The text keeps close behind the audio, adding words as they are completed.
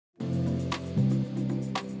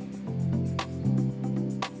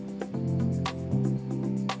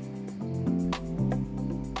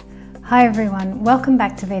Hi everyone, welcome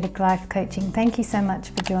back to Vedic Life Coaching. Thank you so much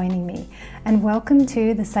for joining me, and welcome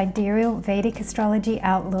to the Sidereal Vedic Astrology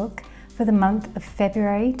Outlook for the month of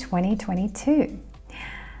February 2022.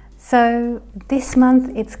 So this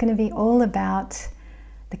month it's going to be all about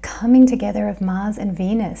the coming together of Mars and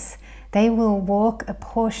Venus. They will walk a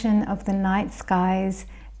portion of the night skies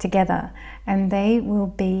together, and they will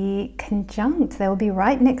be conjunct. They will be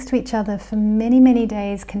right next to each other for many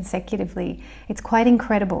days consecutively. It's quite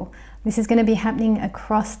incredible. This is going to be happening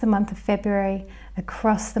across the month of February,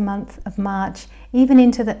 across the month of March, even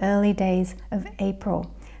into the early days of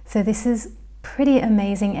April. So this is pretty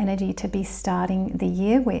amazing energy to be starting the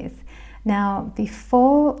year with. Now,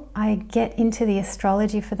 before I get into the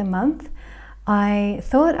astrology for the month, I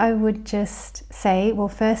thought I would just say, well,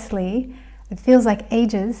 firstly, it feels like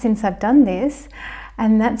ages since I've done this,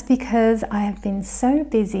 and that's because I have been so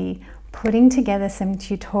busy putting together some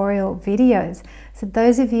tutorial videos. So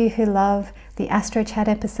those of you who love the Astro Chat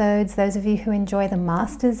episodes, those of you who enjoy the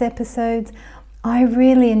Masters episodes, I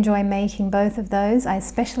really enjoy making both of those. I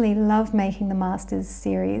especially love making the Masters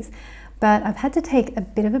series, but I've had to take a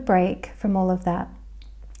bit of a break from all of that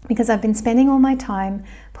because I've been spending all my time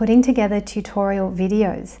putting together tutorial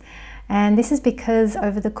videos. And this is because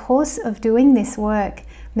over the course of doing this work,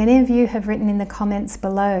 many of you have written in the comments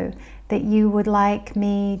below that you would like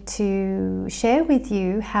me to share with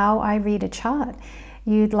you how I read a chart.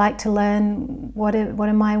 You'd like to learn what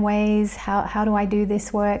are my ways, how do I do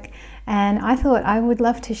this work? And I thought I would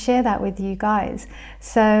love to share that with you guys.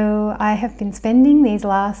 So I have been spending these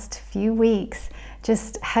last few weeks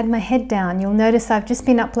just had my head down. You'll notice I've just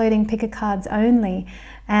been uploading picker cards only,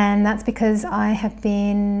 and that's because I have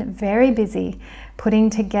been very busy putting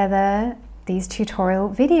together these tutorial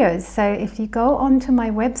videos. So if you go onto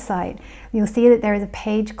my website, you'll see that there is a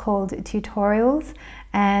page called Tutorials,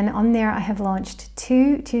 and on there I have launched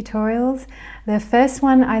 2 tutorials. The first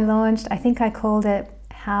one I launched, I think I called it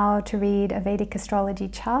How to Read a Vedic Astrology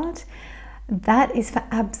Chart. That is for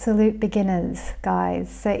absolute beginners, guys.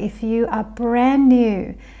 So if you are brand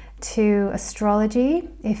new to astrology,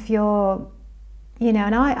 if you're,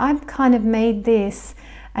 and I've kind of made this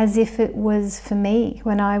as if it was for me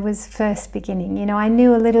when I was first beginning. I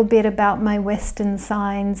knew a little bit about my Western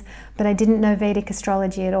signs, but I didn't know Vedic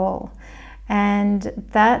astrology at all. And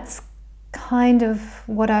that's kind of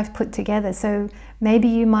what I've put together. So maybe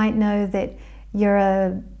you might know that you're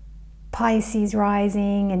a Pisces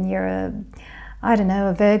rising and you're a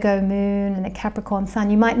Virgo moon and a Capricorn sun.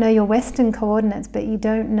 You might know your Western coordinates, but you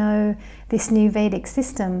don't know this new Vedic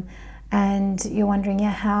system. And you're wondering,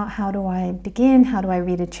 how do I begin? How do I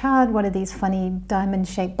read a chart? What are these funny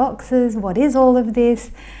diamond-shaped boxes? What is all of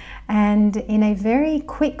this? And in a very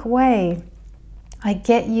quick way, I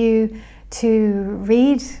get you to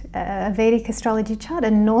read a Vedic astrology chart,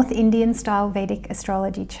 a North Indian style Vedic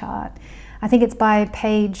astrology chart. I think it's by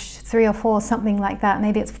page 3 or 4, something like that.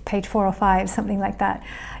 Maybe it's page 4 or 5, something like that.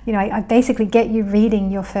 I basically get you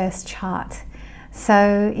reading your first chart.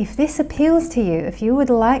 So if this appeals to you, if you would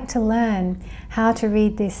like to learn how to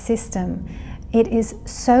read this system, it is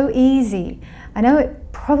so easy. I know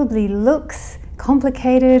it probably looks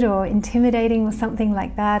complicated or intimidating or something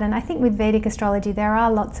like that, and I think with Vedic astrology there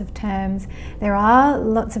are lots of terms, there are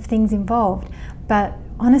lots of things involved, but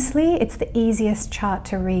honestly it's the easiest chart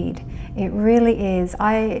to read. It really is.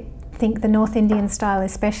 I think the North Indian style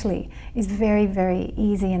especially is very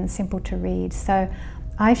easy and simple to read. So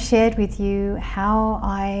I've shared with you how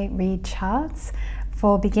I read charts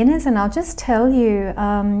for beginners, and I'll just tell you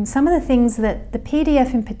some of the things that the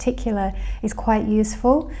PDF in particular is quite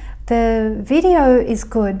useful. The video is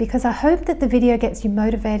good because I hope that the video gets you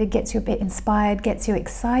motivated, gets you a bit inspired, gets you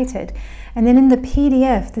excited. And then in the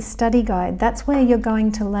PDF, the study guide, that's where you're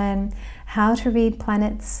going to learn how to read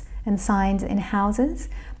planets and signs in houses.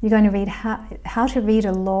 You're going to read how to read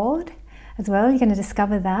a lord as well. You're going to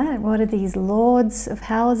discover that. What are these lords of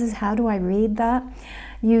houses? How do I read that?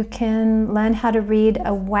 You can learn how to read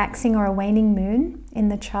a waxing or a waning moon in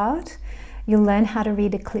the chart. You'll learn how to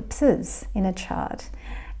read eclipses in a chart.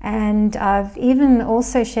 And I've even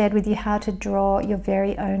also shared with you how to draw your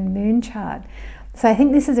very own moon chart. So I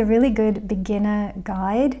think this is a really good beginner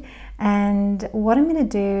guide. And what I'm going to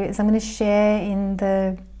do is I'm going to share in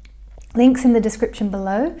the links in the description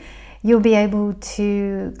below. You'll be able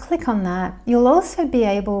to click on that. You'll also be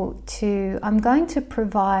able to, I'm going to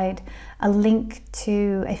provide a link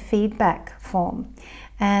to a feedback form.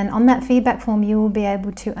 And on that feedback form, you will be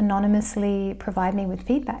able to anonymously provide me with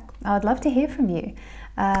feedback. I would love to hear from you.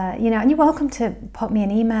 And you're welcome to pop me an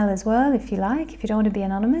email as well if you like, if you don't want to be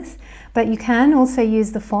anonymous. But you can also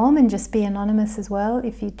use the form and just be anonymous as well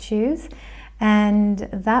if you choose. And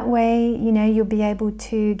that way, you know, you'll be able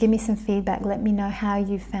to give me some feedback. Let me know how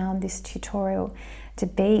you found this tutorial to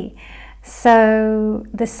be. So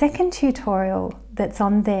the second tutorial that's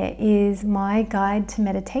on there is my guide to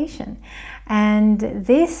meditation. And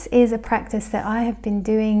this is a practice that I have been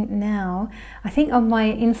doing now. I think on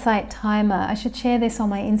my Insight timer, I should share this on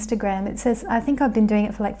my Instagram. It says, I think I've been doing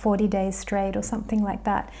it for like 40 days straight or something like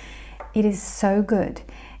that. It is so good.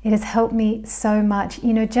 It has helped me so much.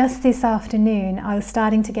 You know, just this afternoon, I was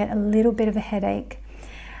starting to get a little bit of a headache.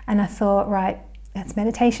 And I thought, right, it's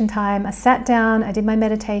meditation time. I sat down, I did my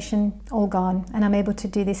meditation, all gone, and I'm able to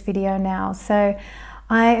do this video now. So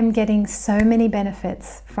I am getting so many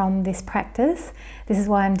benefits from this practice. This is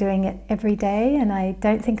why I'm doing it every day, and I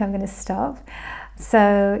don't think I'm going to stop.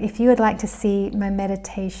 So if you would like to see my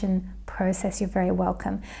meditation process, you're very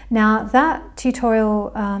welcome. Now that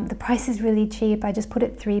tutorial, the price is really cheap. I just put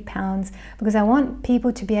it £3 because I want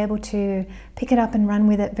people to be able to pick it up and run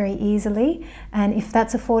with it very easily. And if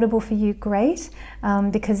that's affordable for you, great,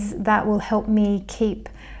 because that will help me keep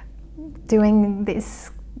doing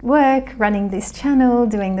this work, running this channel,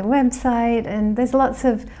 doing the website, and there's lots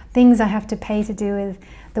of things I have to pay to do with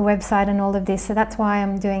the website and all of this, so that's why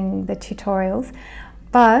I'm doing the tutorials.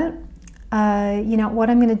 But you know what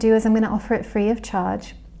I'm going to do is I'm going to offer it free of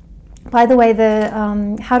charge. By the way,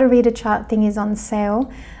 the how to read a chart thing is on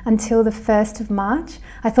sale until the 1st of March.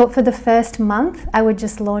 I thought for the first month I would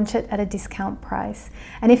just launch it at a discount price.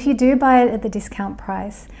 And if you do buy it at the discount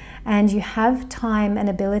price and you have time and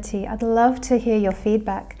ability, I'd love to hear your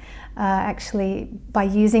feedback. Actually, by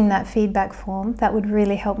using that feedback form, that would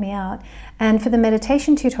really help me out. And for the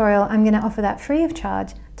meditation tutorial, I'm going to offer that free of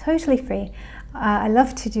charge, totally free. I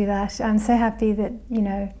love to do that. I'm so happy that, you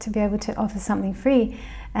know, to be able to offer something free.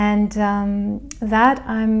 And that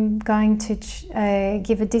I'm going to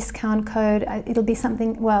give a discount code. It'll be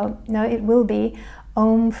something, well, no, it will be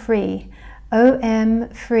OM free. OM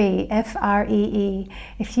free, F-R-E-E.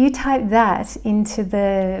 If you type that into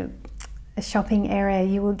the shopping area,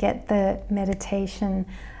 you will get the meditation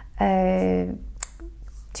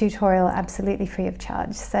tutorial absolutely free of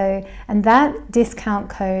charge. So, and that discount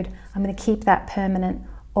code, I'm going to keep that permanent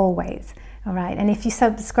always. All right, and if you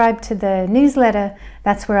subscribe to the newsletter,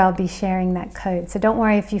 that's where I'll be sharing that code. So don't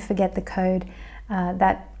worry if you forget the code,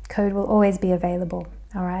 that code will always be available.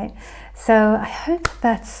 All right, so I hope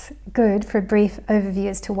that's good for a brief overview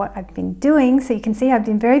as to what I've been doing. So you can see I've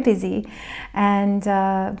been very busy and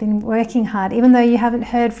been working hard. Even though you haven't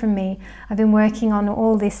heard from me, I've been working on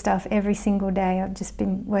all this stuff every single day. I've just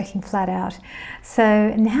been working flat out.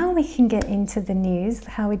 So now we can get into the news.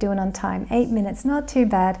 How are we doing on time? 8 minutes, not too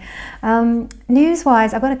bad.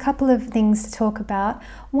 News-wise, I've got a couple of things to talk about.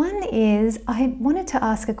 One is I wanted to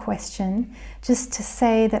ask a question just to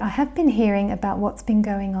say that I have been hearing about what's been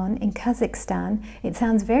going on in Kazakhstan. It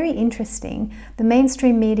sounds very interesting. The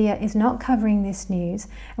mainstream media is not covering this news.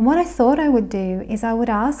 And what I thought I would do is I would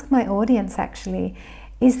ask my audience actually,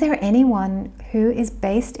 is there anyone who is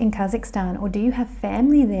based in Kazakhstan, or do you have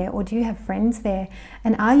family there, or do you have friends there?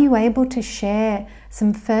 And are you able to share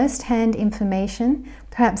some first-hand information,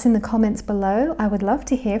 perhaps in the comments below? I would love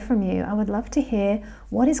to hear from you. I would love to hear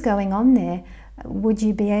what is going on there. Would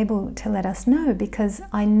you be able to let us know? Because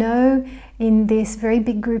I know in this very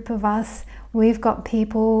big group of us, we've got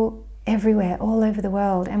people everywhere, all over the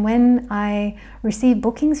world. And when I receive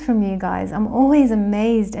bookings from you guys, I'm always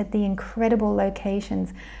amazed at the incredible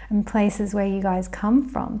locations and places where you guys come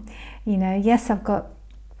from. You know, yes, I've got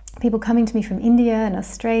people coming to me from India and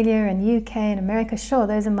Australia and UK and America. Sure,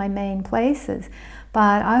 those are my main places.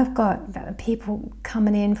 But I've got people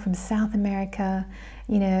coming in from South America,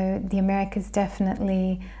 you know, the Americas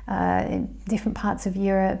definitely, in different parts of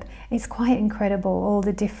Europe. It's quite incredible, all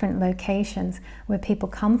the different locations where people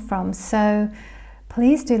come from. So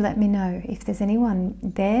please do let me know if there's anyone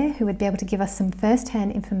there who would be able to give us some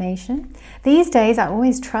first-hand information. These days, I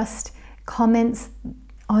always trust comments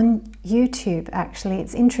on YouTube, actually.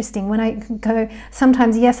 It's interesting when I go,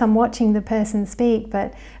 sometimes, yes, I'm watching the person speak,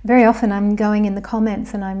 but very often I'm going in the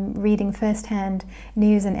comments and I'm reading first-hand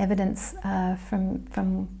news and evidence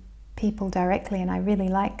from people directly, and I really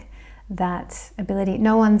like that ability.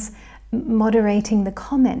 No one's moderating the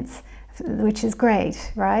comments, which is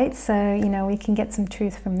great, right? So, you know, we can get some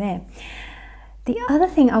truth from there. The other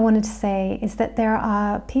thing I wanted to say is that there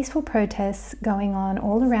are peaceful protests going on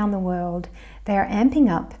all around the world. They are amping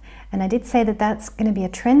up, and I did say that that's going to be a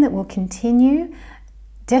trend that will continue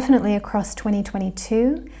definitely across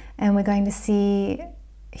 2022, and we're going to see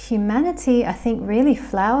humanity, I think, really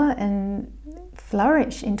flower and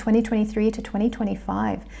flourish in 2023 to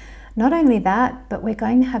 2025. Not only that, but we're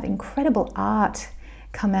going to have incredible art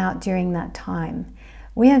come out during that time.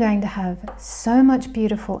 We are going to have so much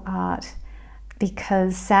beautiful art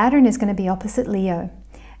because Saturn is going to be opposite Leo,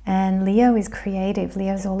 and Leo is creative.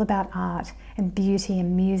 Leo is all about art and beauty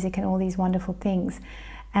and music and all these wonderful things.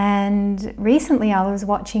 And recently I was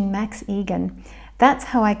watching Max Egan. That's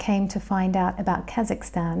how I came to find out about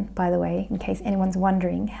Kazakhstan, by the way, in case anyone's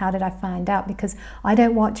wondering, how did I find out? Because I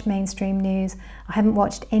don't watch mainstream news. I haven't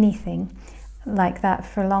watched anything like that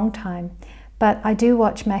for a long time. But I do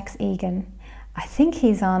watch Max Egan. I think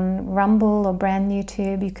he's on Rumble or Brand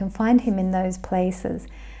YouTube. You can find him in those places.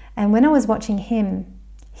 And when I was watching him,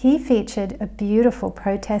 he featured a beautiful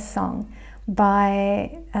protest song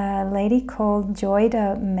by a lady called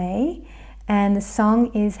Joydah Mae. And the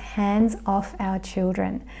song is Hands Off Our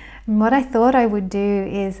Children. And what I thought I would do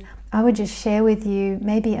is I would just share with you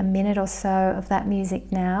maybe a minute or so of that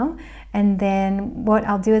music now, and then what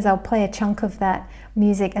I'll do is I'll play a chunk of that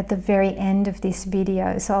music at the very end of this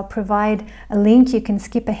video. So I'll provide a link. You can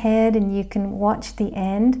skip ahead and you can watch the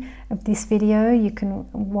end of this video. You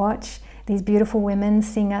can watch these beautiful women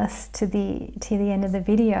sing us to the end of the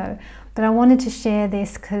video. But I wanted to share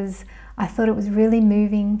this because I thought it was really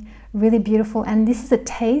moving, really beautiful, and this is a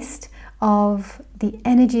taste of the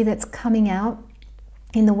energy that's coming out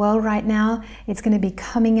in the world right now. It's going to be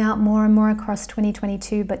coming out more and more across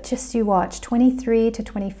 2022, but just you watch, 23 to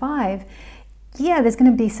 25, yeah, there's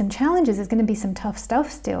going to be some challenges, there's going to be some tough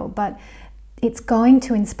stuff still, but it's going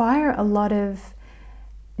to inspire a lot of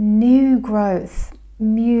new growth,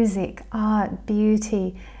 music, art,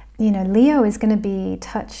 beauty. You know, Leo is going to be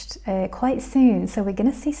touched quite soon, so we're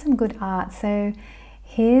going to see some good art. So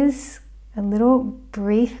here's a little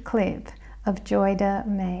brief clip of Joydah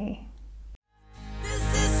Mae.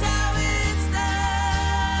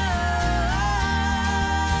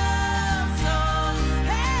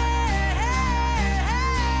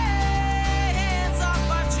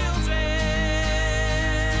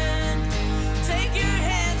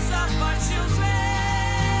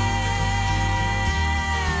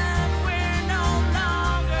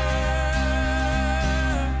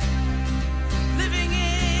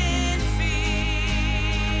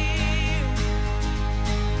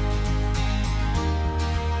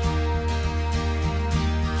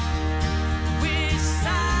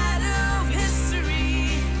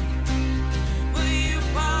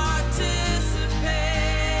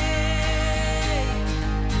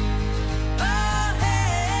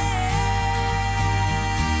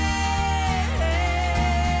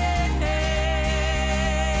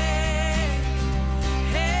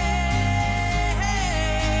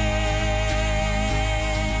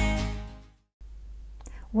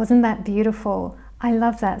 Wasn't that beautiful? I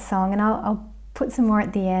love that song, and I'll put some more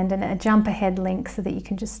at the end and a jump ahead link so that you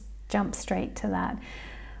can just jump straight to that.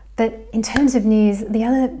 But in terms of news, the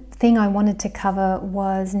other thing I wanted to cover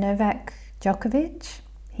was Novak Djokovic.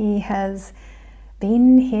 He has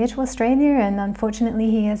been here to Australia, and unfortunately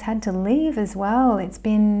he has had to leave as well. It's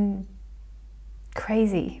been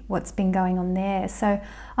crazy what's been going on there. So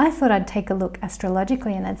I thought I'd take a look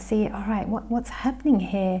astrologically and I'd see, all right, what's happening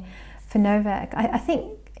here for Novak. I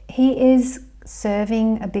think he is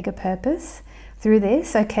serving a bigger purpose through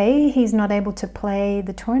this. Okay, he's not able to play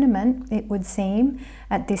the tournament, it would seem,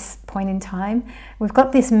 at this point in time. We've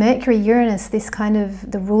got this Mercury-Uranus, this kind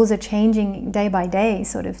of, the rules are changing day by day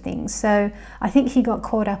sort of thing. So I think he got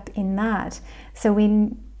caught up in that. So we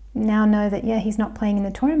now know that, yeah, he's not playing in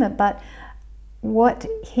the tournament, but what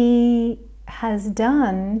he has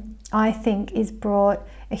done, I think, is brought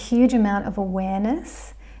a huge amount of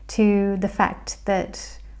awareness to the fact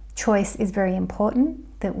that choice is very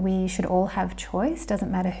important, that we should all have choice,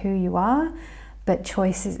 doesn't matter who you are, but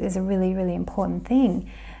choice is a really, really important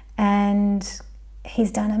thing. And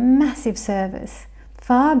he's done a massive service,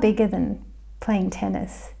 far bigger than playing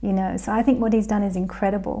tennis, you know. So I think what he's done is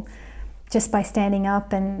incredible, just by standing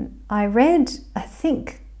up. And I read, I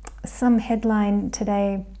think, some headline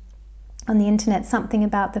today on the internet, something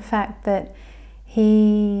about the fact that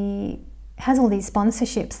he has all these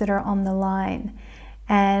sponsorships that are on the line.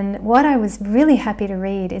 And what I was really happy to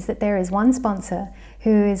read is that there is one sponsor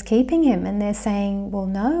who is keeping him, and they're saying, well,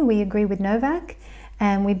 no, we agree with Novak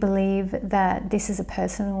and we believe that this is a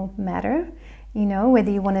personal matter. You know,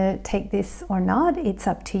 whether you want to take this or not, it's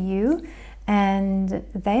up to you. And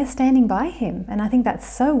they are standing by him. And I think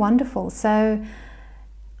that's so wonderful. So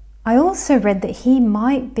I also read that he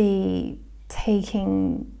might be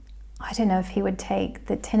taking, I don't know if he would take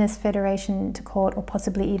the Tennis Federation to court or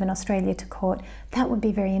possibly even Australia to court. That would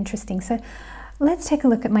be very interesting. So Let's take a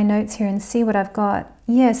look at my notes here and see what I've got.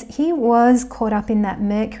 Yes, he was caught up in that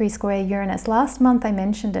Mercury square Uranus. Last month I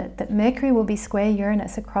mentioned it, that Mercury will be square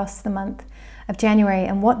Uranus across the month of January.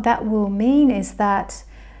 And what that will mean is that,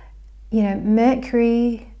 you know,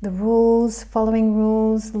 Mercury, the rules, following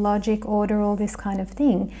rules, logic, order, all this kind of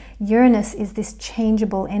thing. Uranus is this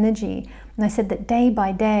changeable energy. And I said that day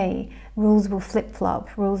by day, rules will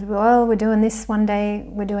flip-flop. Rules will, oh, we're doing this one day,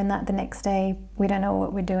 we're doing that the next day. We don't know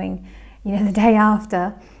what we're doing, you know, the day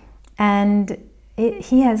after. And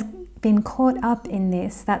he has been caught up in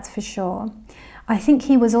this, that's for sure. I think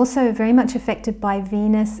he was also very much affected by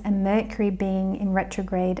Venus and Mercury being in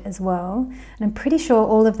retrograde as well. And I'm pretty sure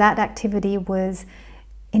all of that activity was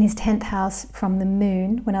in his 10th house from the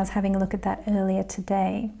moon when I was having a look at that earlier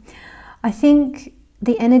today. I think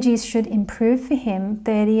the energies should improve for him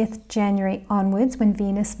 30th January onwards when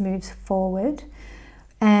Venus moves forward.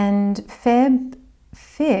 And Feb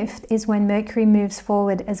 5th is when Mercury moves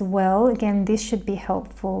forward as well. Again, this should be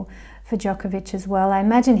helpful for Djokovic as well. I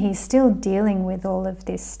imagine he's still dealing with all of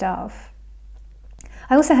this stuff.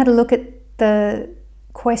 I also had a look at the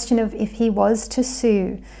question of if he was to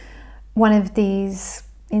sue one of these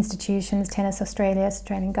institutions, Tennis Australia,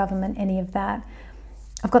 Australian government, any of that.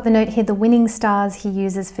 I've got the note here, the winning stars he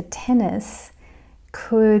uses for tennis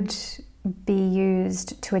could be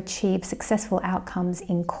used to achieve successful outcomes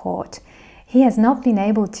in court. He has not been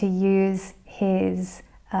able to use his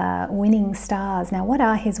winning stars. Now, what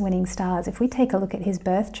are his winning stars? If we take a look at his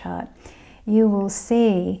birth chart, you will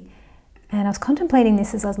see, and I was contemplating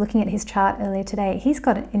this as I was looking at his chart earlier today, he's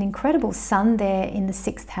got an incredible sun there in the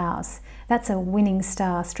 6th house. That's a winning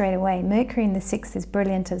star straight away. Mercury in the 6th is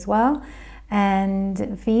brilliant as well. And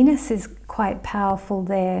Venus is quite powerful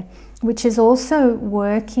there, which is also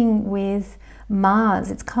working with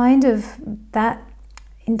Mars. It's kind of that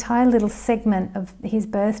entire little segment of his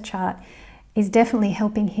birth chart is definitely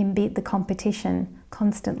helping him beat the competition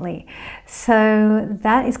constantly. So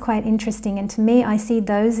that is quite interesting. And to me, I see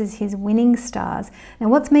those as his winning stars. Now,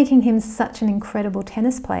 what's making him such an incredible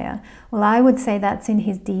tennis player? Well, I would say that's in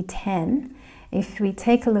his D10. If we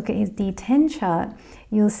take a look at his D10 chart,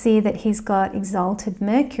 you'll see that he's got exalted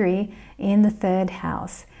Mercury in the 3rd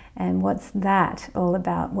house. And what's that all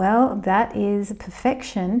about? Well, that is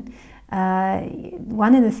perfection.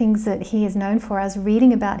 One of the things that he is known for, I was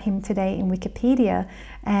reading about him today in Wikipedia,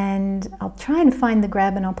 and I'll try and find the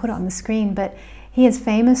grab and I'll put it on the screen, but he is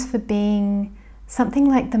famous for being something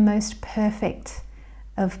like the most perfect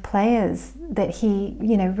of players, that he,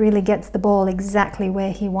 you know, really gets the ball exactly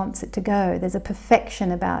where he wants it to go. There's a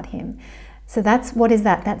perfection about him. So that's, what is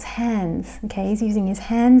that? That's hands, okay? He's using his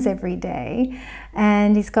hands every day,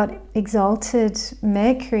 and he's got exalted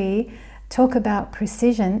Mercury. Talk about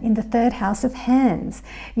precision in the 3rd house of hands.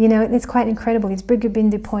 You know, it's quite incredible. His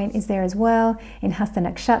Brigabindu point is there as well in Hasta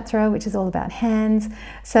Nakshatra, which is all about hands.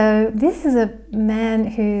 So this is a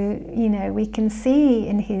man who, you know, we can see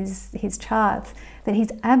in his charts that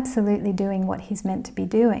he's absolutely doing what he's meant to be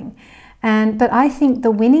doing. But I think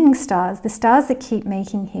the winning stars, the stars that keep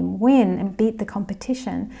making him win and beat the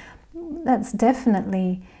competition, that's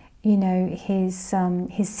definitely, you know, his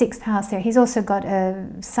 6th house there. He's also got a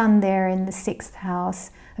sun there in the 6th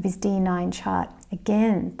house of his D9 chart.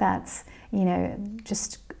 Again, that's, you know,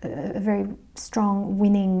 just a very strong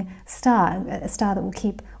winning star, a star that will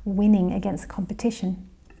keep winning against the competition.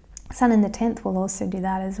 Sun in the 10th will also do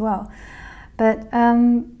that as well. But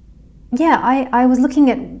yeah, I was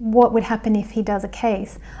looking at what would happen if he does a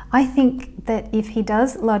case. I think that if he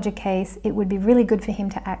does lodge a case, it would be really good for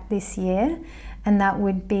him to act this year. And that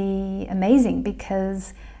would be amazing,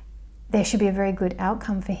 because there should be a very good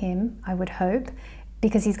outcome for him, I would hope,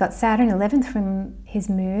 because he's got Saturn 11th from his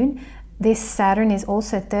moon. This Saturn is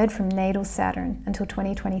also 3rd from natal Saturn until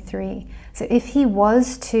 2023. So if he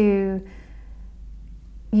was to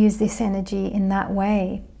use this energy in that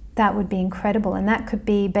way, that would be incredible. And that could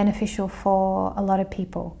be beneficial for a lot of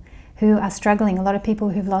people who are struggling, a lot of people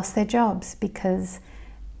who've lost their jobs because,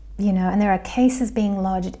 you know, and there are cases being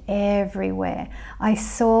lodged everywhere. I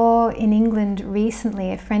saw in England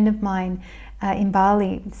recently, a friend of mine in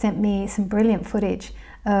Bali sent me some brilliant footage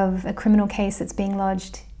of a criminal case that's being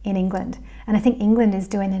lodged in England. And I think England is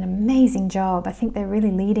doing an amazing job. I think they're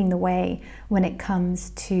really leading the way when it comes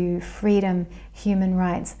to freedom, human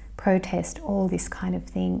rights, protest, all this kind of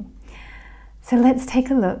thing. So let's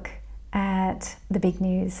take a look at the big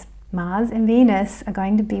news. Mars and Venus are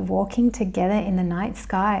going to be walking together in the night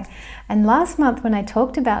sky. And last month when I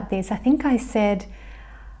talked about this, I think I said,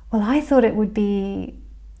 well, I thought it would be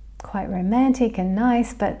quite romantic and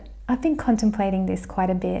nice, but I've been contemplating this quite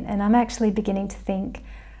a bit, and I'm actually beginning to think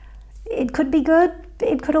it could be good,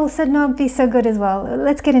 it could also not be so good as well.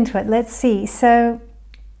 Let's get into it. Let's see. So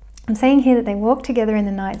I'm saying here that they walk together in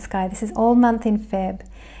the night sky. This is all month in Feb.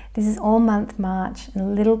 This is all month March and a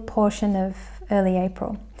little portion of early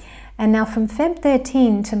April. And now from Feb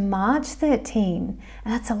 13 to March 13,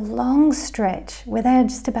 and that's a long stretch where they are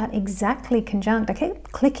just about exactly conjunct. I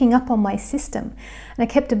kept clicking up on my system and I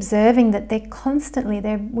kept observing that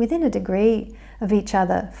they're within a degree of each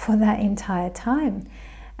other for that entire time.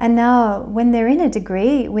 And now when they're in a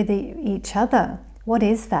degree with each other, what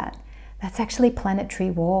is that? That's actually planetary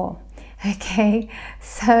war. Okay,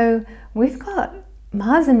 so we've got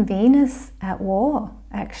Mars and Venus at war,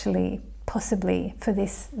 actually, possibly for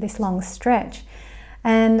this long stretch.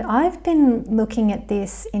 And I've been looking at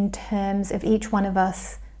this in terms of each one of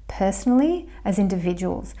us personally as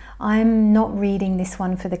individuals. I'm not reading this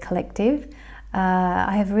one for the collective.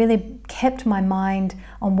 I have really kept my mind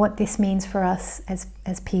on what this means for us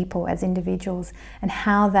as people, as individuals, and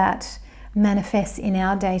how that manifests in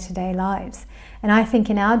our day-to-day lives. And I think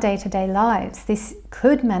in our day-to-day lives, this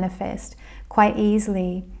could manifest quite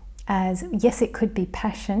easily as, yes, it could be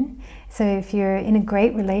passion. So if you're in a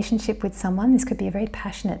great relationship with someone, this could be a very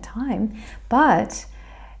passionate time. But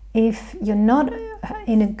if you're not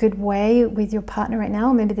in a good way with your partner right now,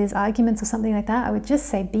 or maybe there's arguments or something like that, I would just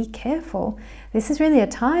say be careful. This is really a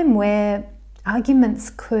time where arguments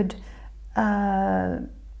could,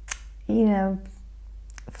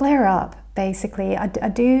 flare up, basically. I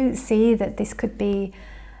do see that this could be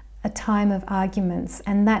a time of arguments,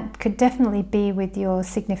 and that could definitely be with your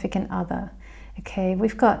significant other. Okay,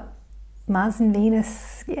 we've got Mars and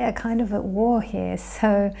Venus, kind of at war here.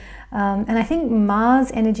 So, and I think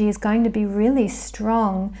Mars energy is going to be really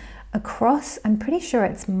strong across, I'm pretty sure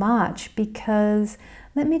it's March, because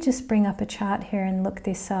let me just bring up a chart here and look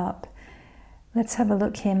this up. Let's have a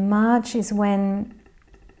look here. March is when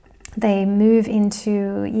they move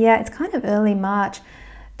into, it's kind of early March.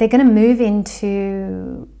 They're going to move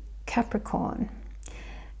into Capricorn.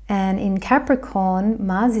 And in Capricorn,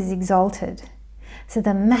 Mars is exalted. So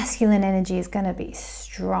the masculine energy is going to be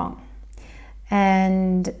strong.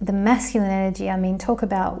 And the masculine energy, I mean, talk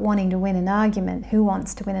about wanting to win an argument. Who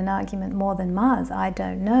wants to win an argument more than Mars? I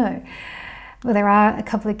don't know. Well, there are a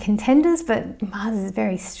couple of contenders, but Mars is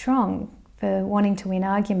very strong for wanting to win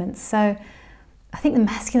arguments. So I think the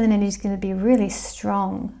masculine energy is going to be really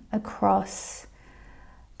strong across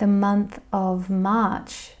the month of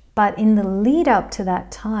March. But in the lead up to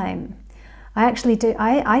that time, I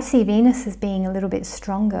see Venus as being a little bit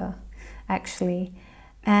stronger, actually.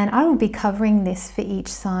 And I will be covering this for each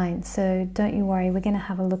sign. So don't you worry, we're going to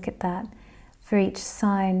have a look at that for each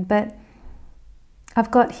sign. But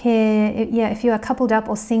I've got here, if you are coupled up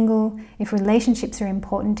or single, if relationships are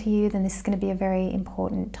important to you, then this is going to be a very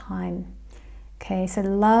important time. Okay, so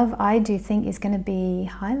love, I do think, is going to be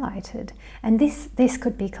highlighted. And this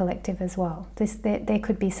could be collective as well. There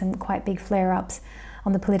could be some quite big flare-ups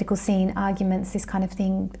on the political scene, arguments, this kind of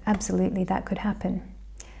thing. Absolutely, that could happen.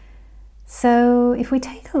 So if we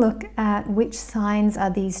take a look at which signs are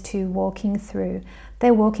these two walking through,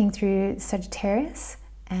 they're walking through Sagittarius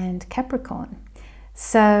and Capricorn.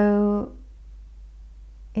 So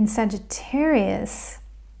in Sagittarius,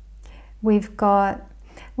 we've got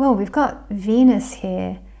Venus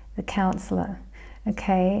here, the counselor,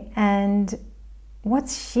 okay? And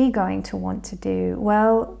what's she going to want to do?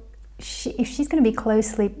 Well, if she's going to be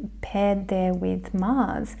closely paired there with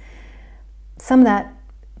Mars, some of that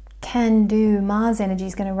can-do Mars energy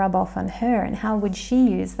is going to rub off on her. And how would she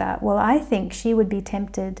use that? Well, I think she would be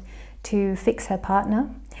tempted to fix her partner,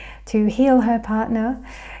 to heal her partner,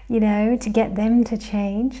 to get them to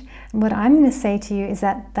change. And what I'm going to say to you is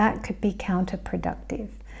that that could be counterproductive.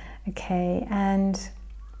 Okay, and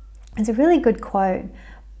there's a really good quote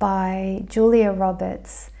by Julia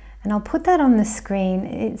Roberts, and I'll put that on the screen.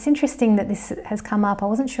 It's interesting that this has come up. I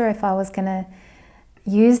wasn't sure if I was going to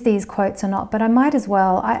use these quotes or not, but I might as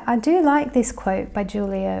well. I do like this quote by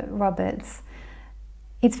Julia Roberts.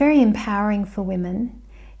 It's very empowering for women.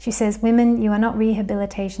 She says, "Women, you are not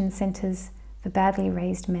rehabilitation centers for badly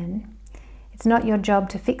raised men. It's not your job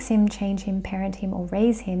to fix him, change him, parent him, or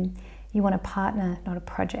raise him. You want a partner, not a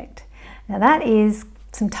project." Now that is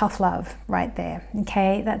some tough love right there,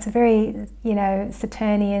 okay? That's a very,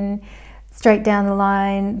 Saturnian, straight down the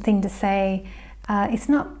line thing to say. It's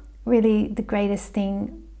not really the greatest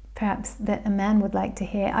thing, perhaps, that a man would like to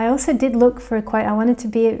hear. I also did look for a quote. I wanted to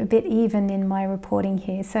be a bit even in my reporting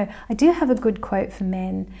here. So I do have a good quote for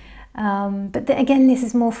men. But again, this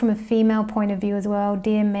is more from a female point of view as well.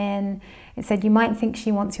 Dear men, it said, "You might think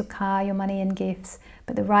she wants your car, your money and gifts,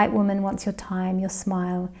 but the right woman wants your time, your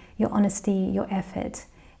smile, your honesty, your effort.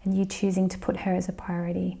 and you choosing to put her as a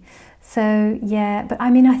priority. So yeah, but I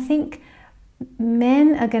mean, I think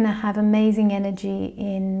men are going to have amazing energy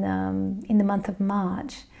in the month of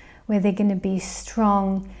March, where they're going to be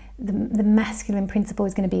strong. The masculine principle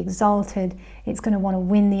is going to be exalted. It's going to want to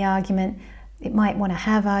win the argument. It might want to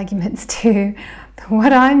have arguments too. But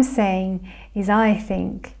what I'm saying is, I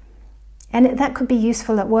think, and that could be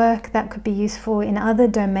useful at work, that could be useful in other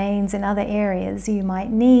domains, in other areas, you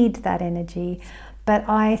might need that energy. But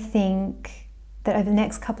I think that over the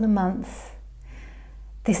next couple of months,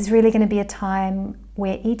 this is really going to be a time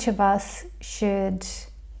where each of us should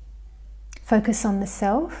focus on the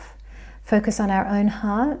self, focus on our own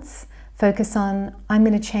hearts, focus on, I'm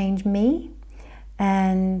going to change me,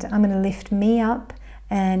 and I'm going to lift me up,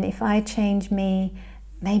 and if I change me,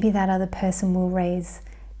 maybe that other person will raise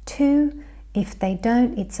too. If they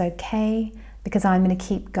don't, it's okay, because I'm going to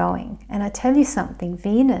keep going. And I tell you something,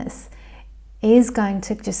 Venus is going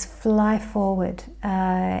to just fly forward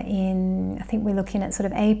I think we're looking at sort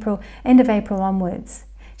of April, end of April onwards.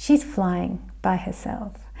 She's flying by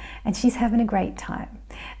herself, and she's having a great time.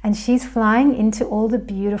 And she's flying into all the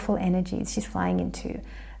beautiful energies. She's flying into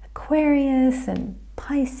Aquarius and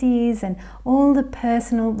Pisces and all the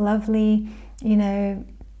personal, lovely, you know,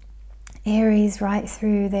 Aries right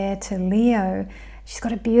through there to Leo. She's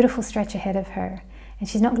got a beautiful stretch ahead of her, and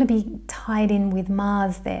she's not going to be tied in with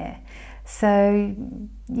Mars there. So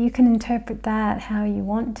you can interpret that how you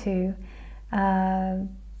want to.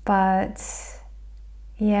 But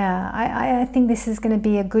yeah, I think this is going to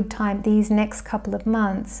be a good time, these next couple of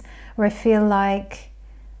months, where I feel like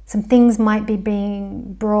some things might be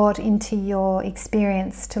being brought into your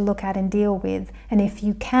experience to look at and deal with. And if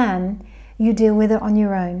you can, you deal with it on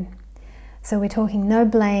your own. So we're talking no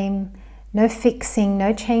blame, no fixing,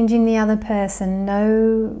 no changing the other person,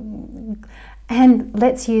 no... And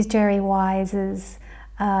let's use Jerry Wise's.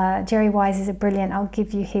 Jerry Wise is a brilliant, I'll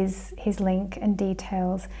give you his link and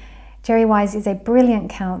details. Jerry Wise is a brilliant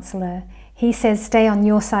counselor. He says, stay on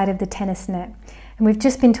your side of the tennis net. And we've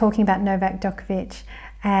just been talking about Novak Djokovic.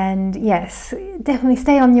 And yes, definitely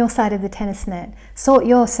stay on your side of the tennis net. Sort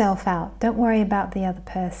yourself out. Don't worry about the other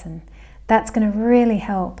person. That's going to really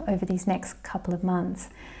help over these next couple of months.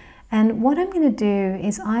 And what I'm going to do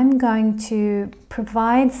is I'm going to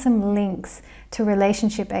provide some links to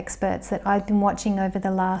relationship experts that I've been watching over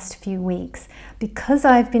the last few weeks, because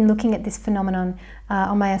I've been looking at this phenomenon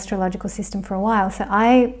on my astrological system for a while. So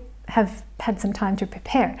I have had some time to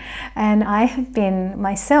prepare, and I have been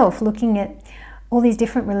myself looking at all these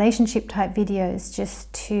different relationship type videos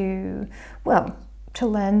just to, well, to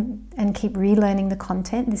learn and keep relearning the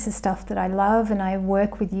content. This is stuff that I love, and I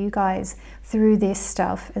work with you guys through this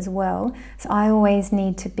stuff as well. So I always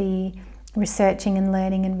need to be researching and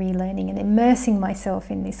learning and relearning and immersing myself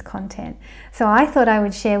in this content. So I thought I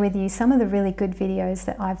would share with you some of the really good videos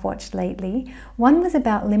that I've watched lately. One was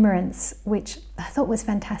about limerence, which I thought was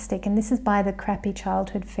fantastic, and this is by the Crappy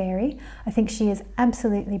Childhood Fairy. I think she is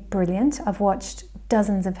absolutely brilliant. I've watched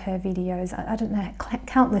dozens of her videos. I don't know,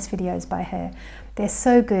 countless videos by her. They're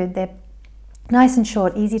so good. They're nice and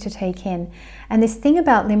short, easy to take in. And this thing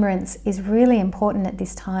about limerence is really important at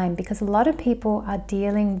this time, because a lot of people are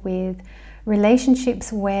dealing with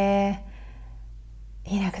relationships where,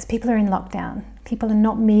 you know, because people are in lockdown, people are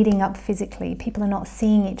not meeting up physically, people are not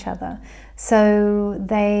seeing each other. So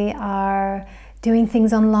they are doing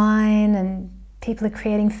things online, and people are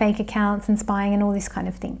creating fake accounts and spying and all this kind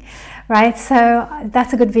of thing, right? So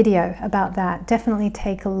that's a good video about that. Definitely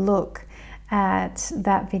take a look at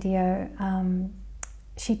that video.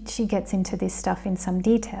 She gets into this stuff in some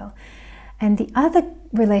detail. And the other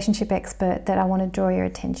relationship expert that I want to draw your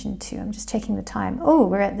attention to, I'm just checking the time. Oh,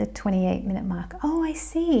 we're at the 28-minute mark. Oh, I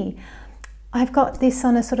see. I've got this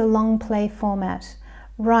on a sort of long play format.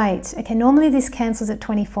 Right, okay, normally this cancels at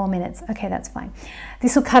 24 minutes. Okay, that's fine.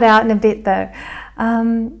 This will cut out in a bit though.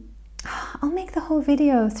 I'll make the whole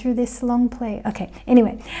video through this long play. Okay,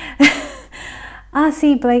 anyway.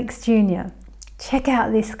 R.C. Blakes Jr. Check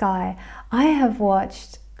out this guy. I have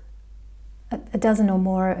watched a dozen or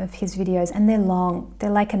more of his videos, and they're long. They're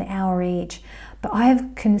like an hour each. But I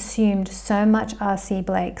have consumed so much R.C.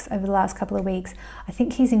 Blakes over the last couple of weeks. I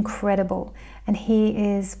think he's incredible, and he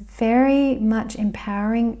is very much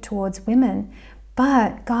empowering towards women.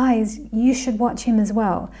 But guys, you should watch him as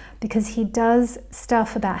well, because he does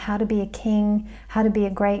stuff about how to be a king, how to be a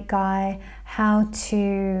great guy, how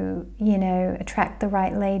to, you know, attract the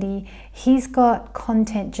right lady. He's got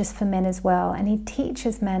content just for men as well, and he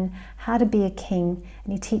teaches men how to be a king,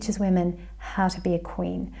 and he teaches women how to be a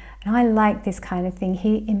queen. And I like this kind of thing.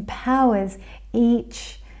 He empowers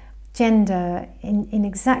each gender in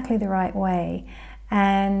exactly the right way.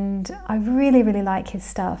 and I really, really like his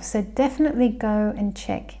stuff. So definitely go and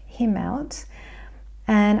check him out.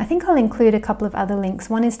 And I think I'll include a couple of other links.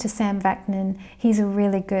 One is to Sam Vaknin. He's a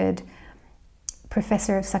really good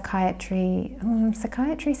professor of psychiatry,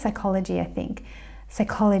 psychology, I think,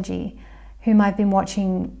 psychology, whom I've been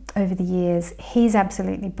watching over the years. He's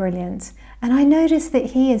absolutely brilliant. And I noticed that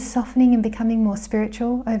he is softening and becoming more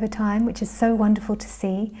spiritual over time, which is so wonderful to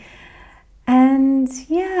see. And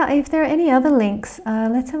yeah, if there are any other links,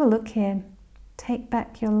 let's have a look here. Take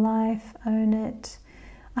Back Your Life, Own It.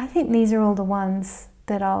 I think these are all the ones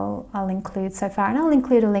that I'll include so far. And I'll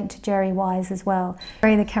include a link to Jerry Wise as well.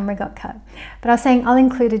 Sorry, the camera got cut. But I was saying I'll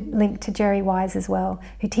include a link to Jerry Wise as well,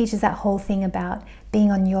 who teaches that whole thing about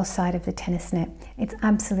being on your side of the tennis net. It's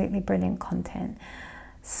absolutely brilliant content.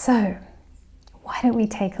 So why don't we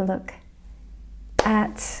take a look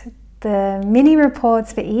at the mini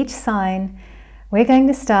reports for each sign. We're going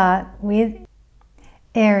to start with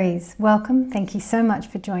Aries. Welcome, thank you so much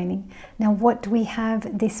for joining. Now what do we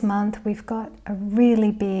have this month? We've got a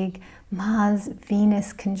really big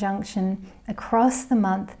Mars-Venus conjunction across the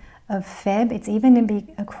month of Feb. It's even going to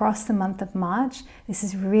be across the month of March. This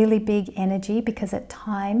is really big energy because at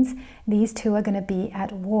times these two are going to be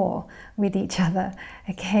at war with each other.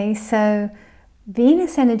 Okay, so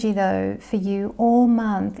Venus energy though for you all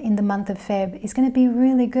month in the month of Feb is going to be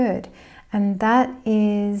really good, and that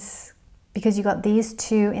is because you got these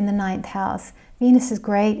two in the 9th house. Venus is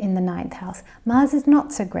great in the 9th house. Mars is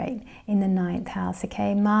not so great in the 9th house,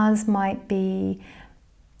 okay? Mars might be,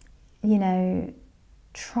 you know,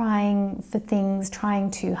 trying for things, trying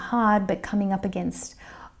too hard, but coming up against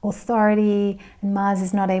authority, and Mars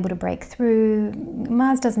is not able to break through.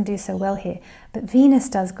 Mars doesn't do so well here, but Venus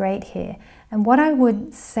does great here. And what I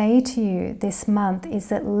would say to you this month is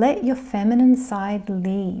that let your feminine side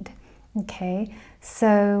lead, okay?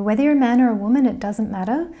 So whether you're a man or a woman, it doesn't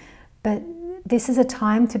matter, but this is a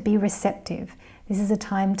time to be receptive. This is a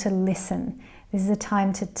time to listen. This is a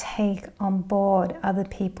time to take on board other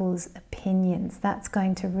people's opinions. That's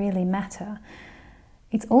going to really matter.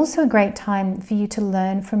 It's also a great time for you to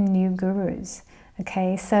learn from new gurus.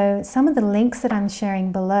 Okay, so some of the links that I'm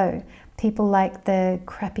sharing below, people like the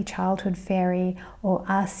Crappy Childhood Fairy or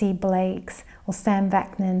R.C. Blakes or Sam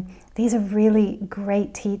Vaknin, these are really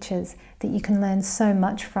great teachers that you can learn so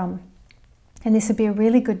much from. And this would be a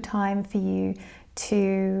really good time for you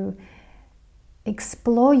to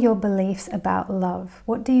explore your beliefs about love.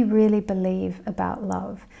 What do you really believe about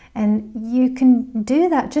love? And you can do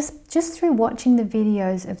that just through watching the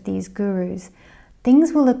videos of these gurus.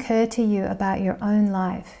 Things will occur to you about your own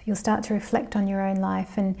life. You'll start to reflect on your own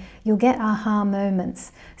life and you'll get aha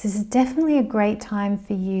moments. So this is definitely a great time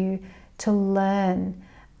for you to learn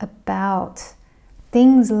about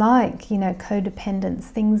things like, you know, codependence,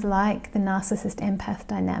 things like the narcissist empath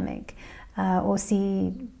dynamic, or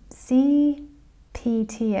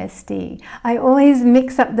PTSD. I always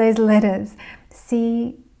mix up those letters.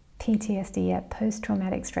 PTSD, yeah,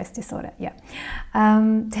 post-traumatic stress disorder, yeah.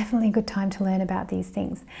 Definitely a good time to learn about these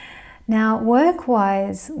things. Now,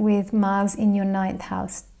 work-wise with Mars in your 9th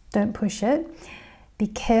house, don't push it. Be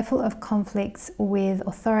careful of conflicts with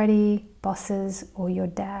authority, bosses, or your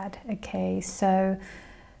dad, okay? So,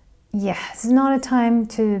 yeah, it's not a time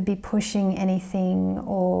to be pushing anything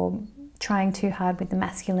or trying too hard with the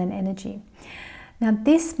masculine energy. Now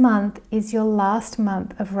this month is your last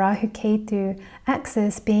month of Rahu Ketu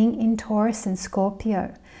axis being in Taurus and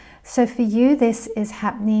Scorpio. So for you this is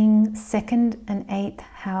happening 2nd and 8th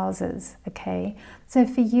houses, okay? So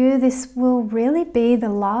for you this will really be the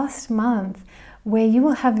last month where you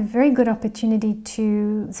will have a very good opportunity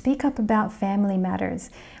to speak up about family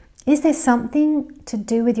matters. Is there something to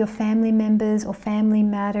do with your family members or family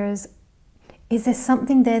matters? Is there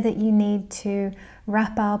something there that you need to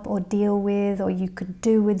wrap up or deal with, or you could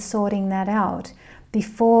do with sorting that out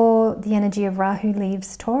before the energy of Rahu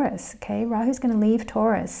leaves Taurus, okay? Rahu's going to leave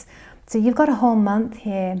Taurus. So you've got a whole month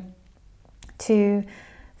here to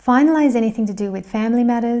finalize anything to do with family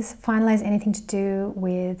matters, finalize anything to do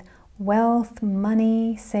with wealth,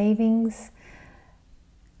 money, savings,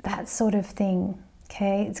 that sort of thing,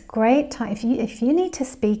 okay? It's a great time. If you need to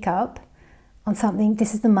speak up on something,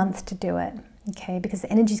 this is the month to do it, okay? Because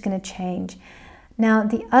the energy is going to change. Now,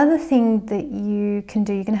 the other thing that you can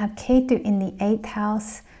do, you're going to have Ketu in the 8th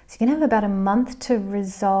house. So you're going to have about a month to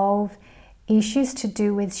resolve issues to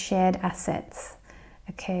do with shared assets.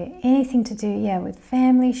 Okay, anything to do, yeah, with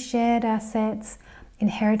family, shared assets,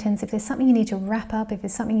 inheritance. If there's something you need to wrap up, if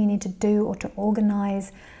there's something you need to do or to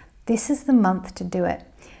organize, this is the month to do it.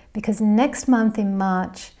 Because next month in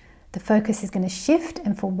March, the focus is going to shift,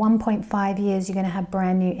 and for 1.5 years you're going to have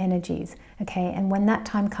brand new energies. Okay, and when that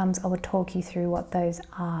time comes, I will talk you through what those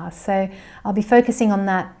are. So I'll be focusing on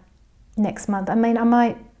that next month. I mean,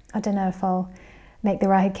 I don't know if I'll make the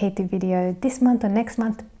Rahu Ketu video this month or next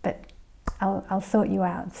month, but I'll sort you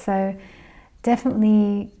out. So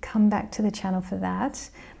definitely come back to the channel for that.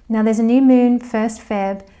 Now there's a new moon, 1st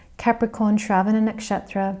Feb, Capricorn, Shravana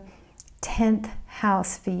Nakshatra, 10th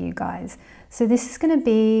house for you guys. So this is going to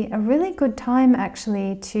be a really good time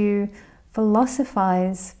actually to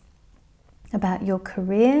philosophize about your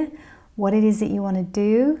career, what it is that you want to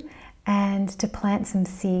do, and to plant some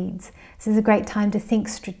seeds. This is a great time to think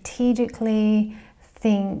strategically,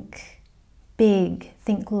 think big,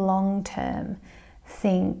 think long term,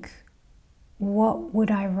 think, what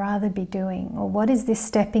would I rather be doing? Or what is this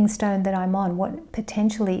stepping stone that I'm on? What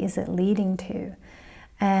potentially is it leading to?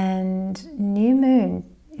 And new moon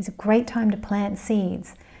is a great time to plant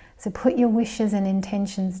seeds. So put your wishes and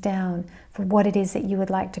intentions down for what it is that you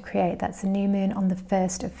would like to create. That's a new moon on the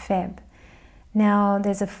 1st of Feb. Now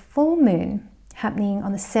there's a full moon happening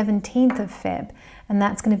on the 17th of Feb, and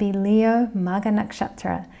that's going to be Leo Magha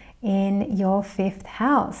Nakshatra in your 5th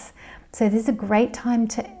house. So this is a great time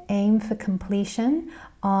to aim for completion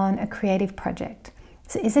on a creative project.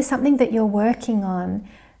 So is there something that you're working on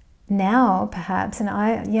now perhaps? And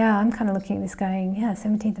I'm kind of looking at this going,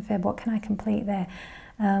 17th of Feb, what can I complete there?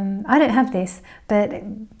 I don't have this, but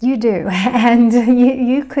you do, and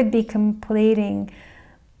you could be completing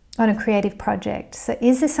on a creative project. So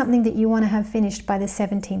is there something that you want to have finished by the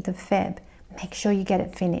 17th of Feb? Make sure you get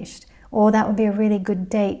it finished, or that would be a really good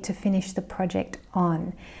date to finish the project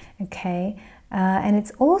on. Okay, and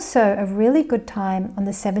it's also a really good time on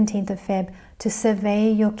the 17th of Feb to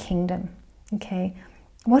survey your kingdom. Okay,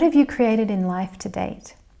 what have you created in life to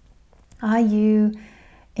date? Are you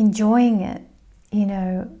enjoying it? You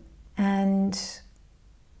know, and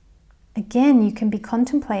again, you can be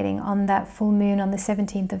contemplating on that full moon on the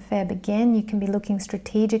 17th of Feb. Again, you can be looking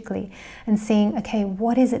strategically and seeing, okay,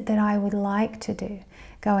 what is it that I would like to do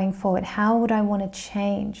going forward? How would I want to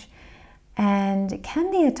change? And it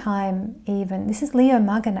can be a time even, this is Leo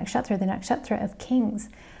Magha Nakshatra, the nakshatra of kings.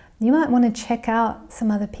 You might want to check out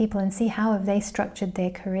some other people and see how have they structured their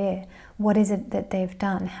career. What is it that they've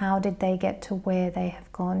done? How did they get to where they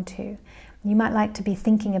have gone to? You might like to be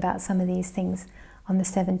thinking about some of these things on the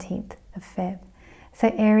 17th of Feb.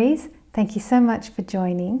 So Aries, thank you so much for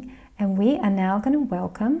joining. And we are now going to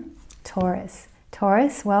welcome Taurus.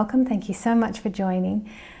 Taurus, welcome. Thank you so much for joining.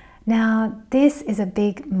 Now, this is a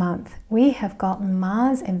big month. We have got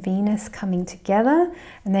Mars and Venus coming together,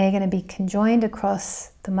 and they're going to be conjoined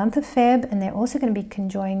across the month of Feb, and they're also going to be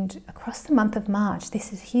conjoined across the month of March.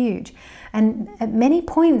 This is huge. And at many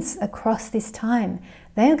points across this time,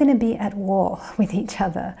 they are going to be at war with each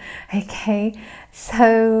other. Okay,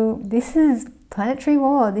 so this is planetary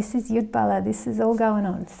war. This is Yudbala. This is all going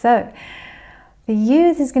on. So for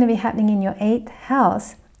you, this is going to be happening in your 8th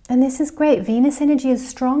house. And this is great. Venus energy is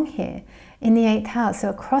strong here in the 8th house. So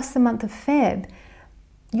across the month of Feb,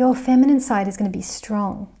 your feminine side is going to be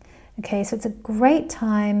strong. Okay, so it's a great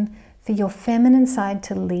time for your feminine side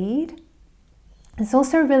to lead. It's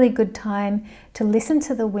also a really good time to listen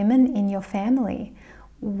to the women in your family.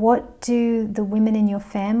 What do the women in your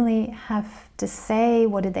family have to say?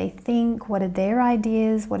 What do they think? What are their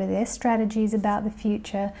ideas? What are their strategies about the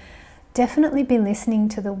future? Definitely be listening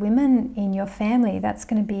to the women in your family. That's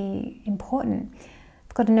going to be important.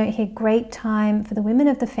 I've got a note here, great time for the women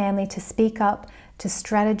of the family to speak up, to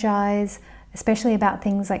strategize, especially about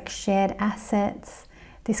things like shared assets.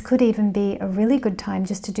 This could even be a really good time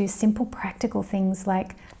just to do simple practical things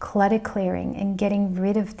like clutter clearing and getting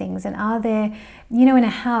rid of things. And are there, you know, in a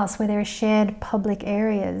house where there are shared public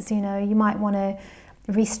areas, you know, you might want to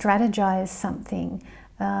re-strategize something,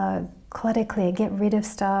 clutter clear, get rid of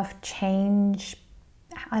stuff, change,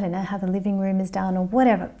 I don't know, how the living room is done or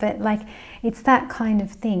whatever, but like it's that kind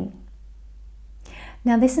of thing.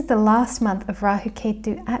 Now this is the last month of Rahu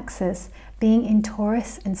Ketu axis being in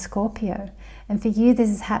Taurus and Scorpio. And for you, this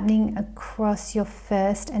is happening across your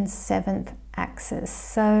 1st and 7th axis.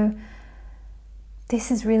 So this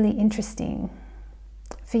is really interesting.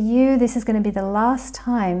 For you, this is going to be the last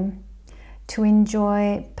time to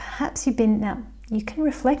enjoy, perhaps you've been, now you can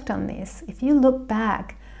reflect on this. If you look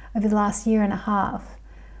back over the last year and a half,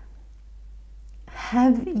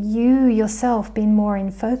 have you yourself been more in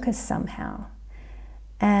focus somehow?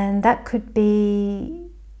 And that could be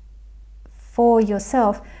for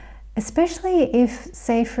yourself, especially if,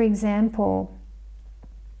 say for example,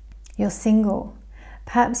 you're single.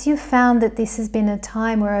 Perhaps you've found that this has been a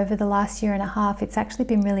time where over the last year and a half it's actually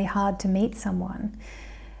been really hard to meet someone.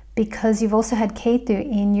 because you've also had Ketu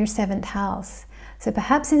in your 7th house. So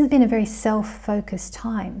perhaps this has been a very self-focused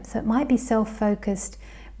time. So it might be self-focused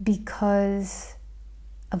because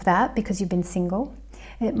of that, because you've been single.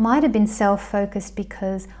 It might have been self-focused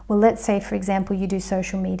because, well, let's say, for example, you do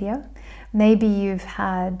social media. Maybe you've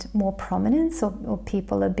had more prominence, or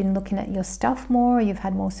people have been looking at your stuff more, or you've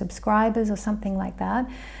had more subscribers or something like that.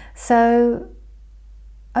 So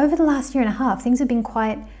over the last year and a half, things have been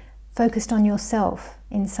quite focused on yourself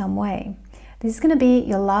in some way. This is going to be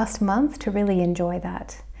your last month to really enjoy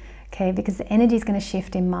that, okay? Because the energy is going to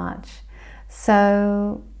shift in March.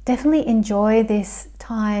 So definitely enjoy this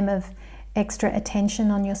time of extra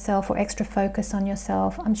attention on yourself or extra focus on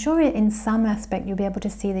yourself. I'm sure in some aspect you'll be able to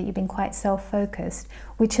see that you've been quite self-focused,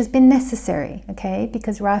 which has been necessary, okay?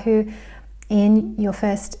 Because Rahu in your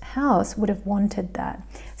 1st house would have wanted that.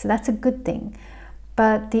 So that's a good thing.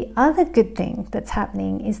 But the other good thing that's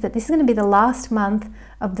happening is that this is going to be the last month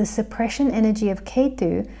of the suppression energy of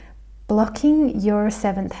Ketu blocking your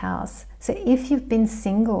 7th house. So if you've been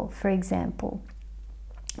single, for example,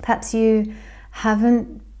 perhaps you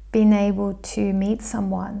haven't been able to meet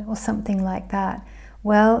someone or something like that.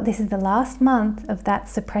 Well, this is the last month of that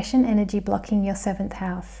suppression energy blocking your 7th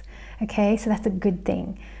house. Okay, so that's a good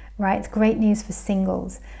thing, right? It's great news for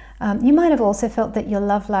singles. You might have also felt that your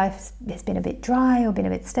love life has been a bit dry or been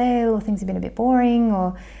a bit stale, or things have been a bit boring,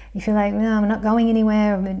 or you feel like, no, I'm not going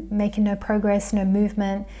anywhere, or making no progress, no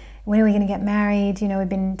movement. When are we going to get married? You know, we've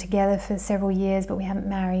been together for several years, but we haven't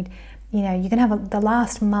married. You know, you're going to have the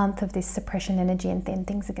last month of this suppression energy, and then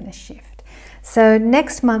things are going to shift. So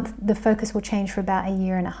next month, the focus will change for about a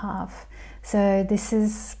year and a half. So this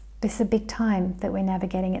is a big time that we're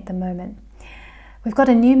navigating at the moment. We've got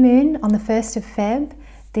a new moon on the 1st of Feb.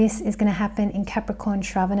 This is going to happen in Capricorn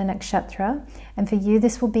Shravana Nakshatra, and for you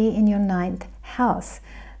this will be in your 9th house.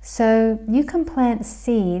 So you can plant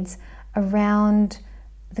seeds around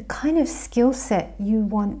the kind of skill set you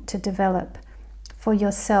want to develop for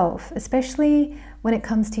yourself, especially when it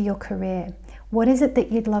comes to your career. What is it that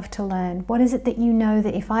you'd love to learn? What is it that you know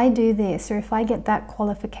that if I do this, or if I get that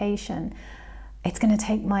qualification, it's going to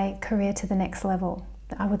take my career to the next level?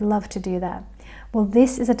 I would love to do that. Well,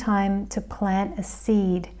 this is a time to plant a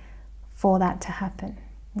seed for that to happen,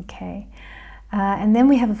 okay? And then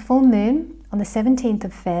we have a full moon on the 17th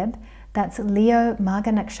of Feb. That's Leo Magha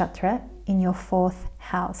Nakshatra in your 4th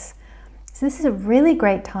house. So this is a really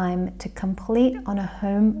great time to complete on a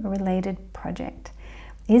home-related project.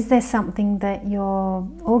 Is there something that you're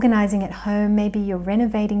organizing at home? Maybe you're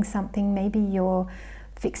renovating something, maybe you're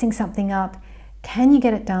fixing something up. Can you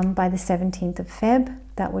get it done by the 17th of Feb?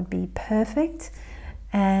 That would be perfect.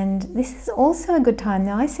 And this is also a good time.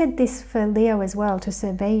 Now, I said this for Leo as well, to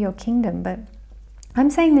survey your kingdom, but I'm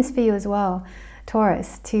saying this for you as well,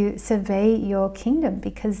 Taurus, to survey your kingdom,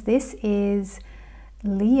 because this is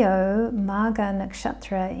Leo Magha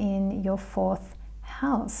Nakshatra in your 4th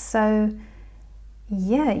house. So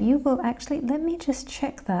yeah, you will actually, let me just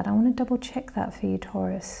check that. I want to double check that for you,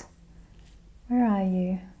 Taurus. Where are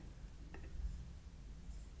you?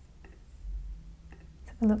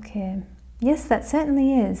 Let's have a look here. Yes, that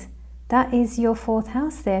certainly is. That is your 4th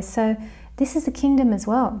house there. So this is the kingdom as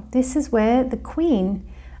well. This is where the queen,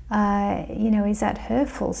 is at her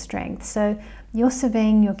full strength. So you're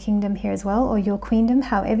surveying your kingdom here as well, or your queendom,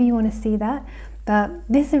 however you want to see that. But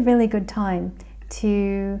this is a really good time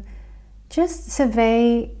to just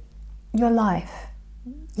survey your life.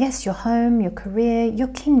 Yes, your home, your career, your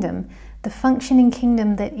kingdom, the functioning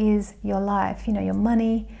kingdom that is your life, your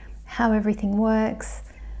money, how everything works,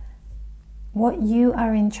 what you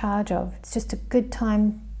are in charge of. It's just a good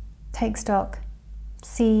time, take stock,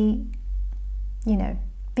 see,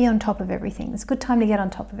 be on top of everything. It's a good time to get on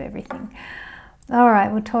top of everything. All right,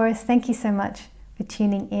 well, Taurus, thank you so much for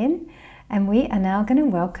tuning in. And we are now going to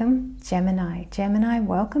welcome Gemini. Gemini,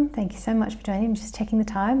 welcome. Thank you so much for joining. I'm just checking the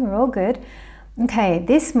time. We're all good. Okay,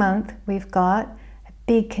 this month we've got a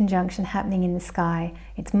big conjunction happening in the sky.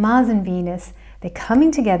 It's Mars and Venus. They're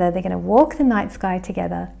coming together. They're going to walk the night sky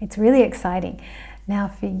together. It's really exciting. Now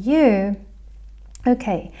for you,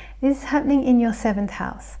 okay, this is happening in your 7th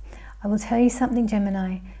house. I will tell you something,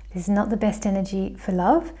 Gemini. This is not the best energy for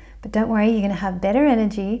love, but don't worry, you're going to have better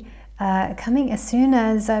energy coming as soon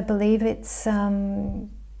as, I believe it's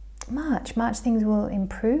March. March things will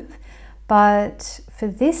improve. But for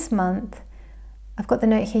this month, I've got the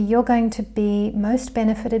note here, you're going to be most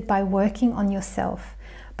benefited by working on yourself,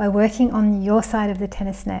 by working on your side of the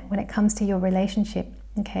tennis net when it comes to your relationship,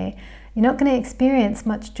 okay? You're not going to experience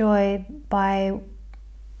much joy by,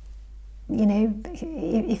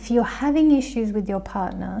 if you're having issues with your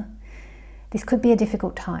partner, this could be a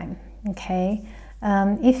difficult time, okay?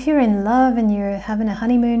 If you're in love and you're having a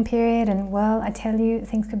honeymoon period, and well, I tell you,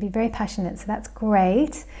 things can be very passionate, so that's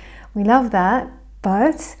great. We love that.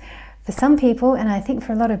 But for some people, and I think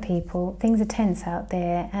for a lot of people, things are tense out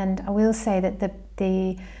there, and I will say that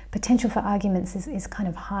the potential for arguments is kind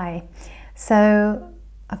of high. So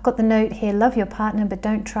I've got the note here, love your partner, but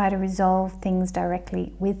don't try to resolve things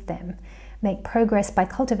directly with them. Make progress by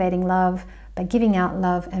cultivating love, by giving out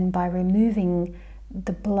love, and by removing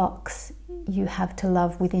the blocks you have to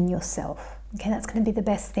love within yourself. Okay, that's going to be the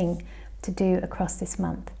best thing to do across this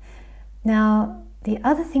month. Now, the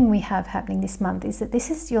other thing we have happening this month is that this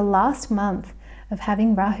is your last month of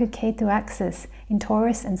having Rahu Ketu axis in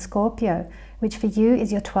Taurus and Scorpio, which for you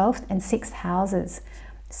is your 12th and 6th houses.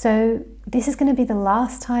 So this is going to be the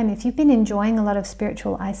last time, if you've been enjoying a lot of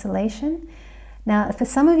spiritual isolation. Now, for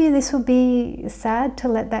some of you, this will be sad to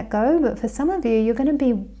let that go, but for some of you, you're going to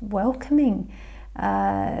be welcoming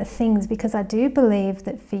things, because I do believe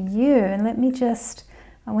that for you, and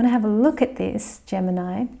I want to have a look at this,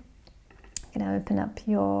 Gemini. I'm going to open up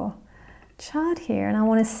your chart here, and I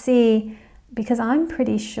want to see, because I'm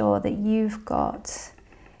pretty sure that you've got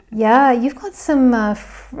some,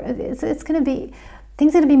 it's going to be,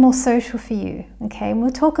 things are going to be more social for you, okay? And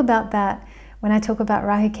we'll talk about that when I talk about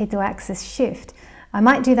Rahu Ketu axis shift. I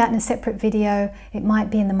might do that in a separate video. It might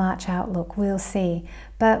be in the March outlook, we'll see.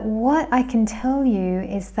 But what I can tell you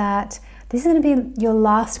is that this is going to be your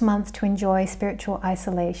last month to enjoy spiritual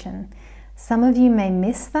isolation. Some of you may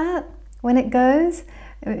miss that when it goes.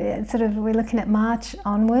 We're looking at March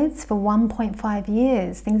onwards for 1.5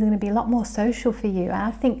 years. Things are going to be a lot more social for you. And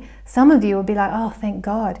I think some of you will be like, oh, thank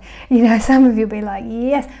God. You know, some of you will be like,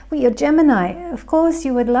 yes, well, you're Gemini. Of course,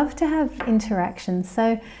 you would love to have interaction.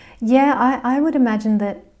 So yeah, I would imagine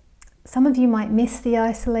that some of you might miss the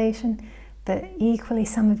isolation, but equally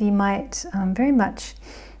some of you might very much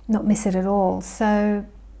not miss it at all. So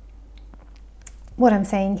what I'm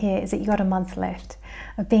saying here is that you've got a month left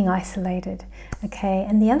of being isolated, okay?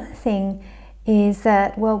 And the other thing is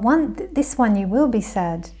that, well, this one you will be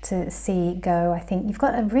sad to see go. I think you've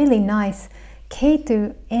got a really nice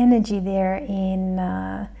Ketu energy there in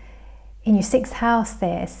your 6th house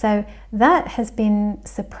there. So that has been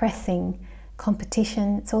suppressing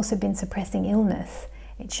competition. It's also been suppressing illness.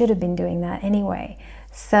 It should have been doing that anyway.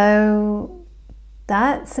 So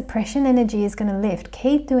that suppression energy is going to lift.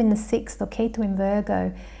 Ketu in the 6th, or Ketu in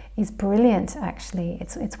Virgo, is brilliant actually.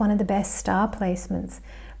 It's one of the best star placements,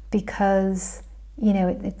 because, you know,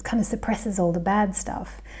 it kind of suppresses all the bad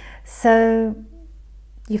stuff. So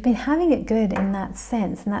you've been having it good in that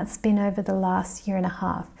sense, and that's been over the last 1.5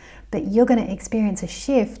 years. But you're going to experience a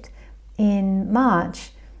shift in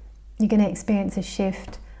March. You're going to experience a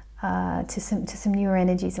shift to some newer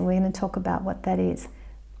energies, and we're going to talk about what that is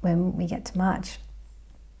when we get to March.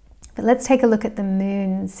 But let's take a look at the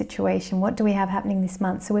moon situation. What do we have happening this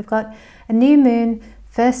month? So we've got a new moon,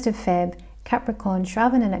 1st of Feb, Capricorn,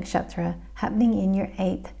 Shravana Nakshatra, happening in your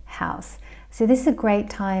 8th house. So this is a great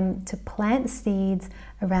time to plant seeds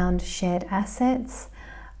around shared assets,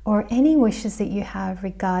 or any wishes that you have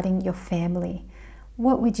regarding your family.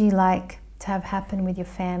 What would you like to have happen with your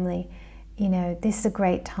family? You know, this is a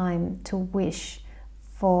great time to wish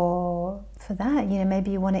for that. You know,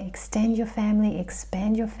 maybe you want to extend your family,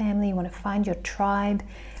 expand your family, you want to find your tribe,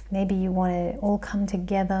 maybe you want to all come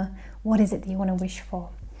together. What is it that you want to wish for?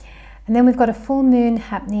 And then we've got a full moon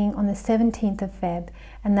happening on the 17th of Feb,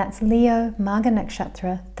 and that's Leo, Magha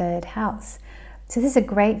Nakshatra, 3rd house. So this is a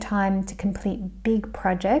great time to complete big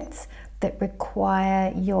projects that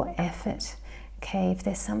require your effort. Okay, if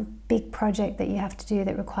there's some big project that you have to do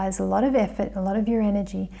that requires a lot of effort, a lot of your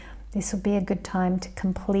energy, this will be a good time to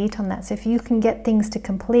complete on that. So if you can get things to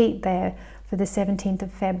complete there for the 17th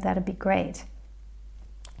of Feb, that'd be great.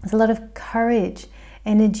 There's a lot of courage,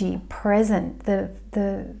 energy present.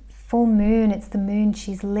 The full moon, it's the moon,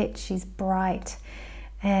 she's lit, she's bright,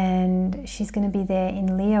 and she's going to be there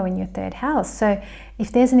in Leo in your 3rd house. So if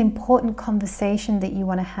there's an important conversation that you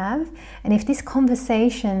want to have, and if this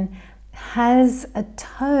conversation has a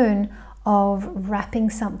tone of wrapping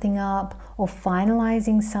something up, or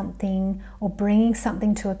finalizing something, or bringing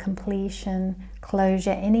something to a completion,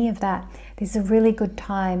 closure, any of that, this is a really good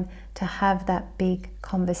time to have that big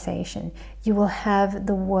conversation. You will have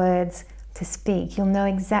the words to speak. You'll know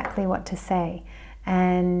exactly what to say,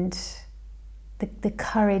 and the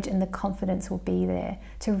courage and the confidence will be there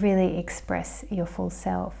to really express your full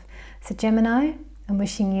self. So Gemini, I'm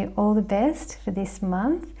wishing you all the best for this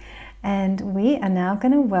month, and we are now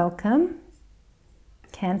going to welcome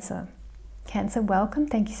Cancer. Cancer, welcome.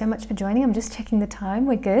 Thank you so much for joining. I'm just checking the time.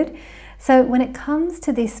 We're good. So when it comes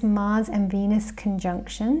to this Mars and Venus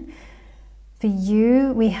conjunction, For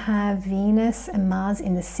you, we have Venus and Mars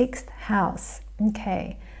in the 6th house.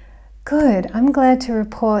 Okay, good. I'm glad to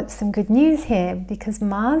report some good news here because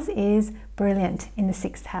Mars is brilliant in the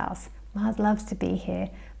 6th house. Mars loves to be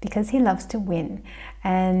here because he loves to win,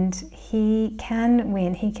 and he can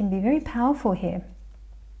win. He can be very powerful here.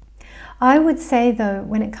 I would say though,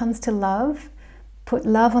 when it comes to love, put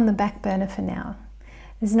love on the back burner for now.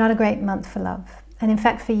 It's not a great month for love. And in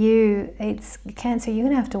fact, for you, it's Cancer, you're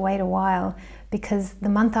going to have to wait a while because the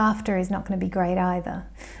month after is not going to be great either.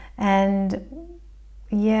 And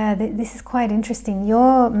yeah, this is quite interesting.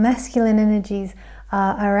 Your masculine energies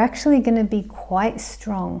are actually going to be quite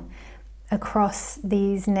strong across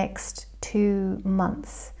these next 2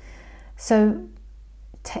 months. So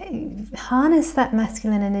harness that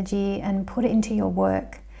masculine energy and put it into your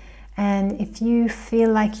work. And if you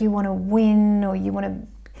feel like you want to win, or you want to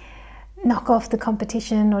knock off the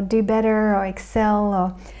competition or do better or excel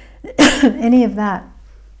or any of that,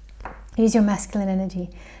 use your masculine energy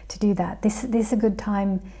to do that. This is a good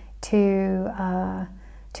time to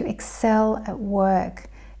excel at work.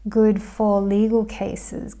 Good for legal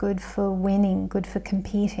cases, good for winning, good for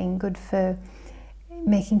competing, good for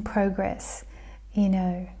making progress. You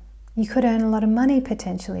know, you could earn a lot of money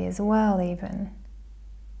potentially as well even.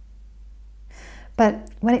 But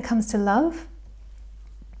when it comes to love,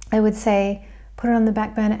 I would say put it on the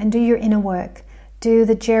back burner and do your inner work. Do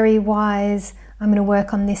the Jerry Wise, I'm going to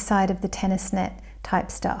work on this side of the tennis net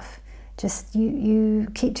type stuff. Just you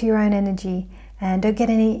keep to your own energy and don't get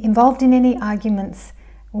involved in any arguments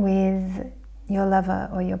with your lover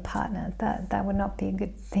or your partner. That would not be a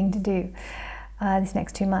good thing to do these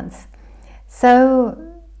next 2 months. So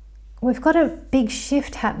we've got a big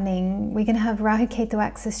shift happening. We're going to have Rahu Ketu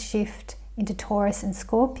axis shift into Taurus and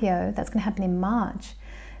Scorpio. That's going to happen in March.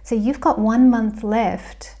 So you've got 1 month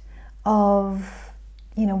left of,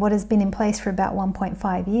 you know, what has been in place for about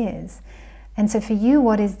 1.5 years. And so for you,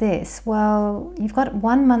 what is this? Well, you've got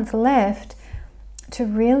 1 month left to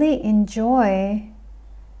really enjoy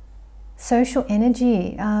social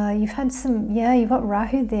energy. You've had some, you've got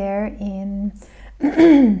Rahu there in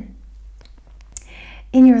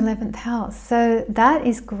in your 11th house. So that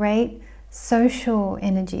is great social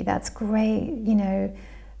energy. That's great. You know,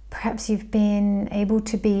 perhaps you've been able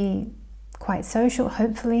to be quite social,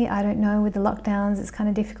 hopefully. I don't know, with the lockdowns, it's kind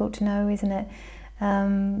of difficult to know, isn't it?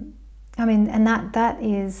 I mean, and that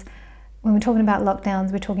is, when we're talking about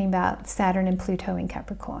lockdowns, we're talking about Saturn and Pluto in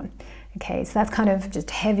Capricorn. Okay, so that's kind of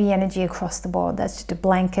just heavy energy across the board. That's just a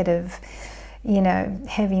blanket of, you know,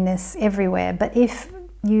 heaviness everywhere. But if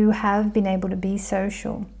you have been able to be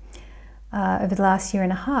social over the last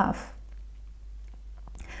 1.5 years,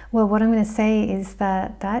 well, what I'm going to say is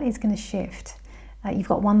that is going to shift. You've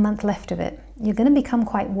got 1 month left of it. You're going to become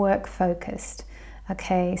quite work focused.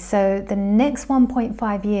 Okay, so the next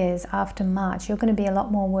 1.5 years after March, you're going to be a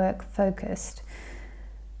lot more work focused.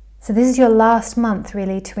 So this is your last month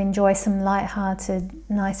really to enjoy some light-hearted,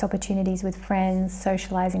 nice opportunities with friends,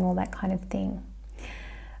 socializing, all that kind of thing.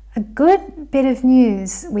 A good bit of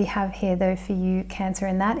news we have here though for you, Cancer,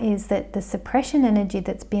 and that is that the suppression energy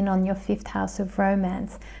that's been on your 5th house of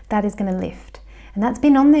romance, that is going to lift. And that's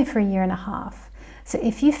been on there for 1.5 years. So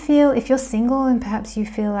if you're single and perhaps you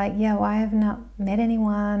feel like, yeah, well, I have not met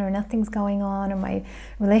anyone, or nothing's going on, or my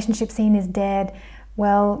relationship scene is dead,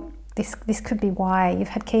 well, this could be why. You've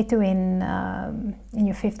had Ketu in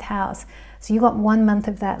your 5th house. So you've got 1 month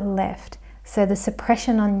of that left. So the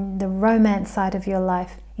suppression on the romance side of your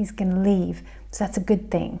life is going to leave. So that's a good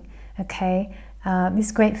thing, okay? This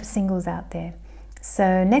is great for singles out there.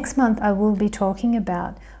 So next month I will be talking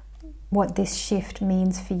about what this shift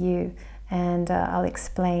means for you, and I'll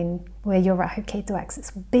explain where your Rahu Ketu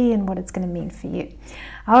axis will be and what it's going to mean for you.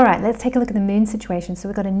 All right, let's take a look at the moon situation. So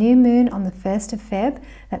we've got a new moon on the 1st of Feb.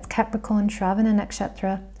 That's Capricorn, Shravana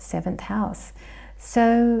Nakshatra, 7th house.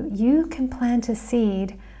 So you can plant a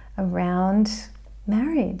seed around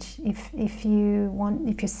marriage. If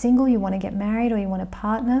you're single, you want to get married, or you want a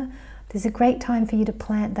partner, there's a great time for you to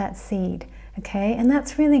plant that seed. Okay, and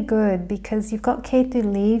that's really good because you've got Ketu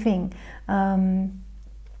leaving.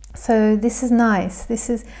 So this is nice.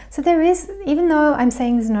 So there is, even though I'm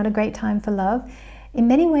saying this is not a great time for love, in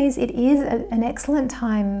many ways it is an excellent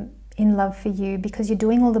time in love for you because you're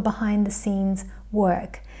doing all the behind the scenes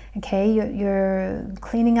work. Okay, you're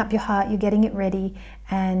cleaning up your heart, you're getting it ready,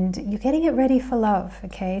 and you're getting it ready for love.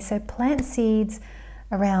 Okay, so plant seeds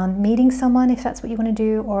around meeting someone if that's what you want to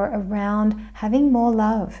do, or around having more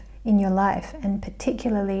love in your life, and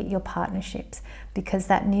particularly your partnerships, because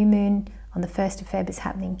that new moon on the 1st of Feb is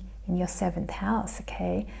happening in your 7th house.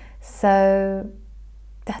 Okay, so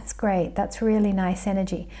That's great. That's really nice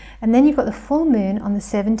energy. And then you've got the full moon on the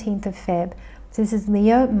 17th of Feb. So this is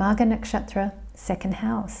Leo, Magha Nakshatra, second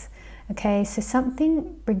house. Okay, so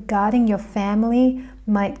something regarding your family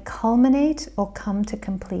might culminate or come to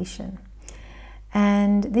completion.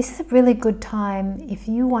 And this is a really good time if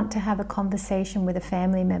you want to have a conversation with a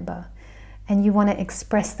family member and you want to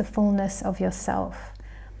express the fullness of yourself.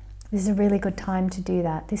 This is a really good time to do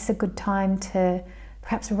that. This is a good time to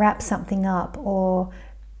perhaps wrap something up or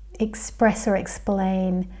express or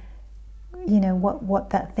explain, you know, what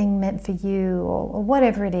that thing meant for you, or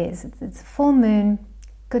whatever it is. It's a full moon,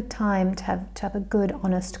 good time to have a good,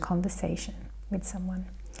 honest conversation with someone.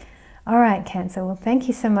 All right, Cancer, well, thank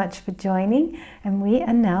you so much for joining, and we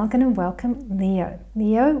are now going to welcome Leo.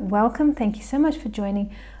 Leo, welcome. Thank you so much for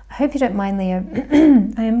joining. I hope you don't mind, Leo.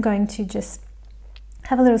 I am going to just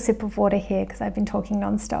have a little sip of water here because I've been talking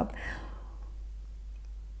non-stop.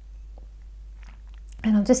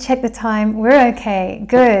 And I'll just check the time. We're okay.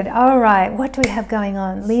 Good. All right. What do we have going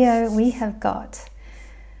on? Leo, we have got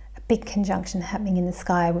a big conjunction happening in the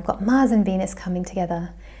sky. We've got Mars and Venus coming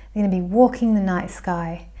together. They're going to be walking the night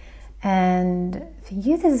sky. And for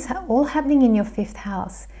you, this is all happening in your 5th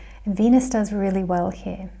house. And Venus does really well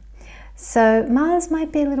here. So Mars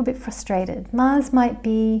might be a little bit frustrated. Mars might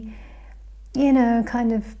be, you know,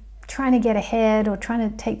 kind of trying to get ahead or trying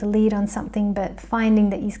to take the lead on something, but finding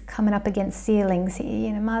that he's coming up against ceilings.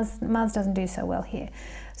 You know, Mars doesn't do so well here.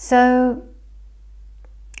 So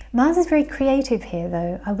Mars is very creative here,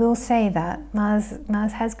 though. I will say that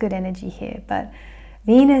Mars has good energy here, but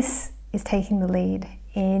Venus is taking the lead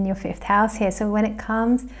in your 5th house here. So when it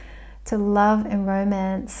comes to love and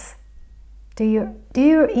romance, do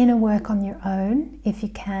your inner work on your own if you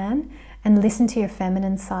can, and listen to your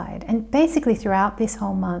feminine side. And basically throughout this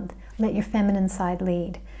whole month, let your feminine side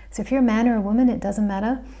lead. So if you're a man or a woman, it doesn't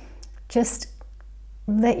matter. Just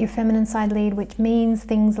let your feminine side lead, which means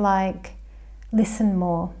things like listen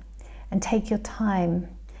more and take your time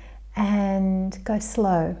and go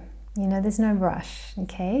slow. You know, there's no rush,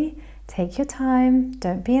 okay? Take your time,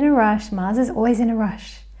 don't be in a rush. Mars is always in a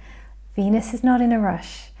rush. Venus is not in a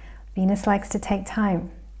rush. Venus likes to take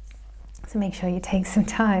time. So make sure you take some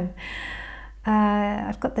time.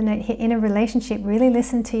 I've got the note here, in a relationship, really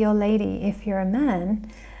listen to your lady if you're a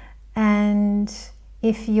man. And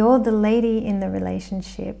if you're the lady in the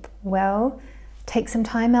relationship, well, take some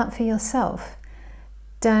time out for yourself.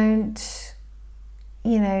 Don't,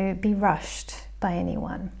 you know, be rushed by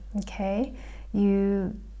anyone, okay?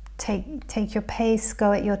 You take your pace,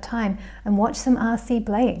 go at your time, and watch some R.C.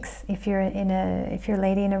 Blakes if you're a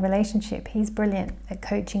lady in a relationship. He's brilliant at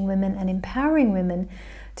coaching women and empowering women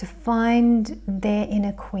to find their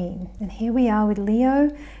inner queen. And here we are with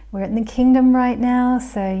Leo. We're in the kingdom right now,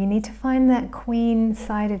 so you need to find that queen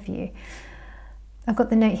side of you. I've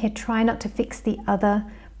got the note here, try not to fix the other,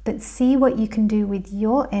 but see what you can do with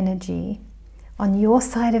your energy on your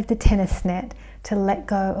side of the tennis net to let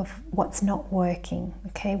go of what's not working,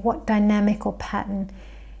 okay? What dynamic or pattern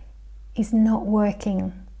is not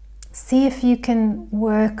working. See if you can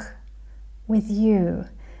work with you.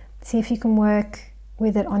 See if you can work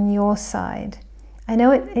with it on your side. I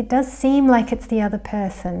know it does seem like it's the other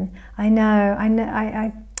person. I know.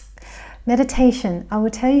 Meditation, I will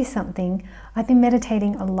tell you something. I've been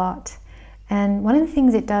meditating a lot. And one of the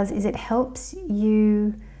things it does is it helps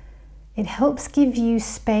give you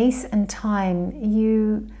space and time.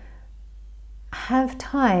 You have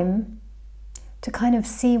time to kind of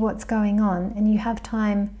see what's going on, and you have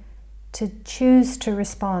time to choose to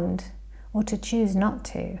respond or to choose not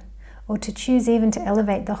to, or to choose even to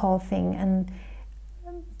elevate the whole thing and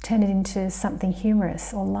turn it into something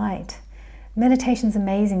humorous or light. Meditation's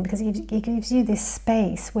amazing because it gives you this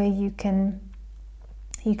space where you can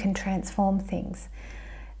transform things.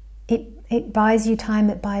 It buys you time,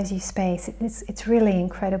 it buys you space. It's really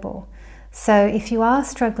incredible. So if you are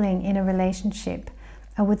struggling in a relationship,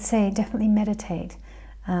 I would say definitely meditate.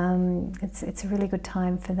 It's a really good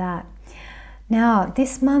time for that. Now,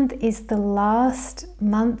 this month is the last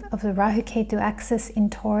month of the Rahu-Ketu axis in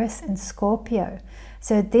Taurus and Scorpio.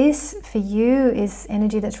 So this, for you, is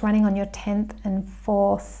energy that's running on your 10th and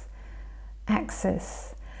 4th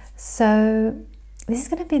axis. So this is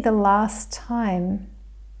going to be the last time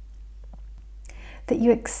that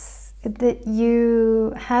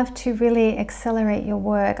you have to really accelerate your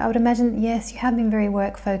work. I would imagine, yes, you have been very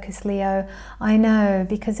work focused, Leo. I know,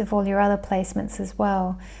 because of all your other placements as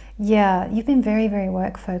well. Yeah, you've been very, very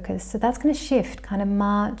work focused. So that's going to shift kind of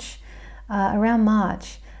around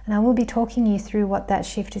March. And I will be talking you through what that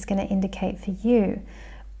shift is going to indicate for you.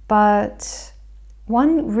 But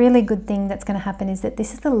one really good thing that's going to happen is that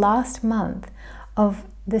this is the last month of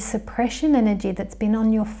the suppression energy that's been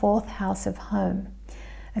on your 4th house of home,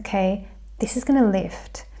 okay, this is going to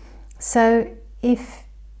lift. So if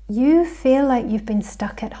you feel like you've been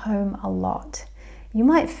stuck at home a lot, you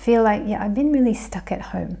might feel like, yeah, I've been really stuck at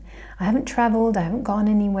home. I haven't traveled, I haven't gone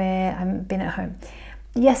anywhere, I haven't been at home.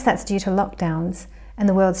 Yes, that's due to lockdowns and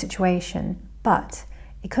the world situation, but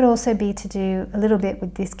it could also be to do a little bit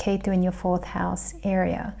with this Ketu in your 4th house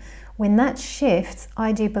area. When that shifts,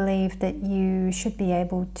 I do believe that you should be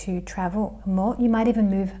able to travel more. You might even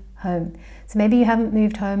move home. So maybe you haven't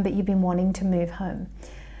moved home, but you've been wanting to move home.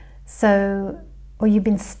 So, or you've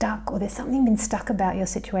been stuck, or there's something been stuck about your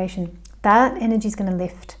situation. That energy is going to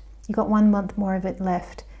lift. You've got 1 month more of it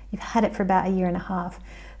left. You've had it for about 1.5 years.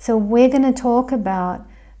 So we're going to talk about,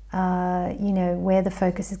 you know, where the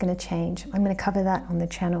focus is going to change. I'm going to cover that on the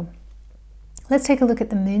channel. Let's take a look at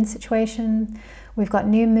the moon situation. We've got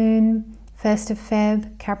new moon, 1st of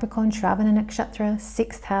Feb, Capricorn, Shravana Nakshatra,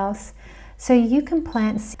 6th house. So you can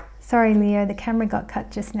plant, sorry Leo, the camera got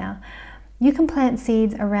cut just now. You can plant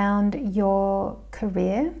seeds around your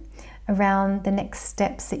career, around the next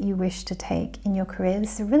steps that you wish to take in your career.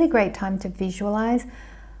 This is a really great time to visualize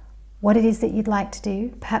what it is that you'd like to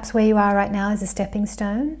do. Perhaps where you are right now is a stepping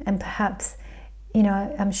stone, and perhaps, you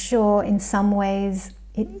know, I'm sure in some ways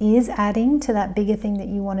it is adding to that bigger thing that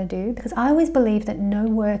you want to do, because I always believe that no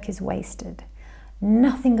work is wasted.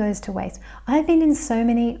 Nothing goes to waste. I've been in so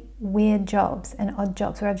many weird jobs and odd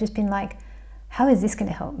jobs where I've just been like, how is this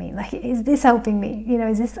going to help me? Like, is this helping me? You know,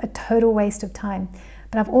 is this a total waste of time?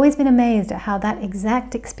 But I've always been amazed at how that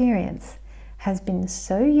exact experience has been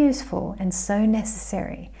so useful and so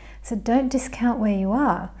necessary. So don't discount where you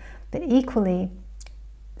are, but equally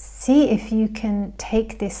see if you can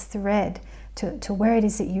take this thread to where it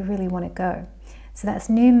is that you really want to go. So that's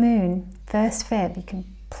new moon, 1st Feb. You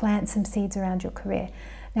can plant some seeds around your career.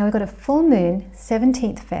 Now we've got a full moon,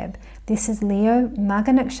 17th Feb. This is Leo, Magha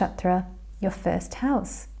Nakshatra, your 1st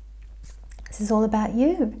house. This is all about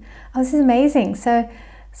you. Oh, this is amazing. So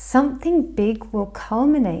something big will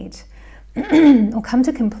culminate or come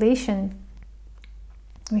to completion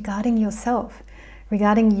regarding yourself,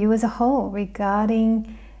 regarding you as a whole,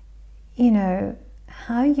 regarding, you know,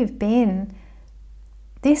 how you've been.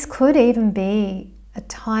 This could even be a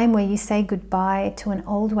time where you say goodbye to an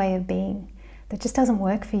old way of being that just doesn't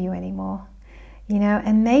work for you anymore, you know,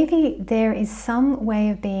 and maybe there is some way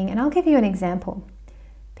of being, and I'll give you an example,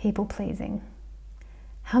 people pleasing.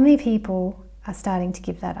 How many people are starting to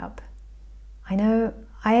give that up? I know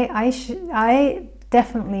I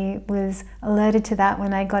definitely was alerted to that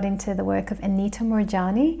when I got into the work of Anita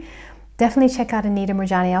Moorjani. Definitely check out Anita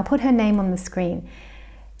Moorjani. I'll put her name on the screen.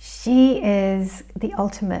 She is the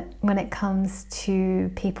ultimate when it comes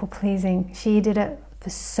to people pleasing. She did it for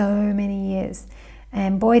so many years,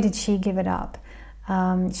 and boy did she give it up.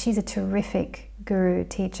 She's a terrific guru,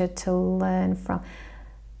 teacher to learn from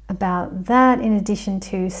about that, in addition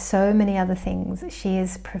to so many other things. She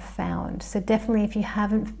is profound. So definitely, if you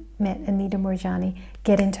haven't met Anita Moorjani,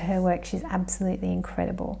 get into her work. She's absolutely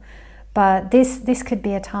incredible. But this could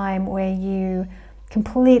be a time where you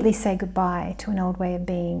completely say goodbye to an old way of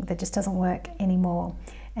being that just doesn't work anymore,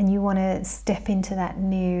 and you want to step into that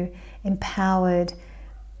new, empowered,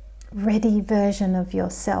 ready version of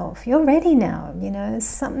yourself. You're ready now, you know, it's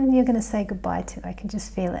something you're going to say goodbye to. I can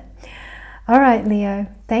just feel it. All right, Leo,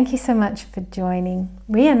 thank you so much for joining.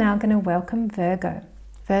 We are now going to welcome Virgo.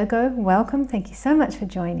 Virgo, welcome. Thank you so much for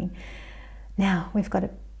joining. Now, we've got a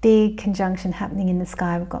big conjunction happening in the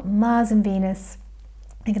sky. We've got Mars and Venus.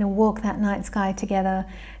 They're going to walk that night sky together.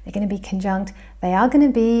 They're going to be conjunct. They are going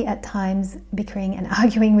to be at times bickering and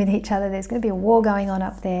arguing with each other. There's going to be a war going on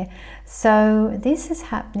up there. So this is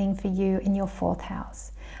happening for you in your 4th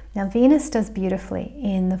house. Now Venus does beautifully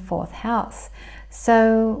in the 4th house.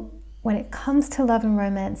 So when it comes to love and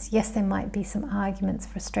romance, yes, there might be some arguments,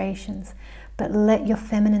 frustrations, but let your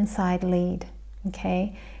feminine side lead,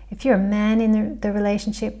 okay? If you're a man in the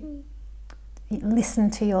relationship,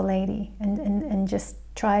 listen to your lady and just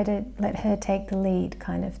try to let her take the lead,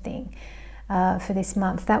 kind of thing, for this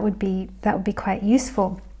month. That would be quite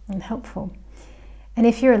useful and helpful. And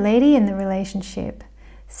if you're a lady in the relationship,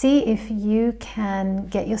 see if you can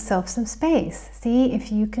get yourself some space. See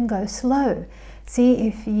if you can go slow. See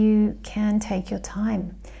if you can take your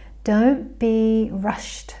time. Don't be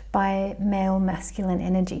rushed by male masculine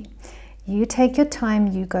energy. You take your time,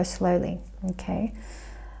 you go slowly, okay?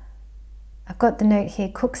 I've got the note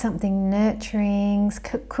here, cook something nurturing,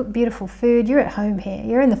 cook beautiful food. You're at home here.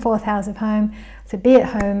 You're in the 4th house of home, so be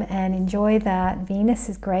at home and enjoy that. Venus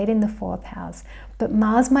is great in the 4th house, but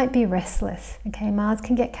Mars might be restless, okay? Mars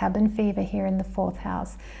can get cabin fever here in the 4th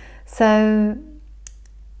house. So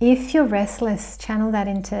if you're restless, channel that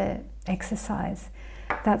into exercise.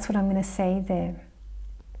 That's what I'm going to say there.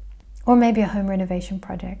 Or maybe a home renovation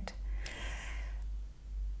project.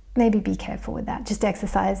 Maybe be careful with that. Just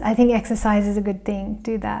exercise. I think exercise is a good thing.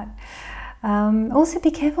 Do that. Also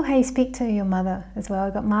be careful how you speak to your mother as well.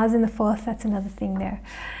 I've got Mars in the 4th. That's another thing there.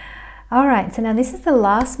 All right. So now this is the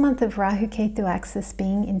last month of Rahu Ketu axis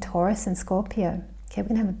being in Taurus and Scorpio. Okay, we're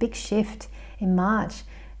going to have a big shift in March.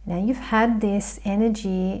 Now you've had this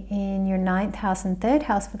energy in your 9th house and 3rd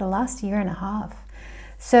house for the last year and a half.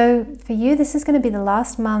 So for you, this is going to be the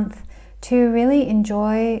last month to really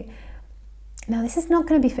enjoy. Now this is not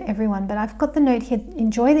going to be for everyone, but I've got the note here,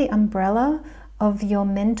 enjoy the umbrella of your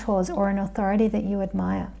mentors or an authority that you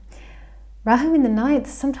admire. Rahu in the 9th,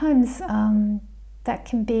 sometimes that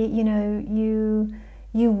can be, you know,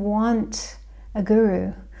 you want a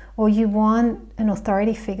guru, or you want an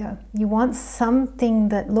authority figure. You want something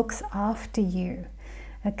that looks after you,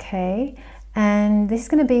 okay? And this is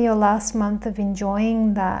going to be your last month of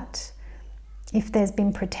enjoying that. If there's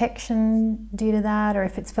been protection due to that, or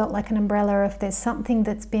if it's felt like an umbrella, or if there's something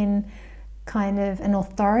that's been kind of an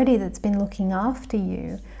authority that's been looking after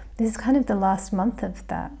you, this is kind of the last month of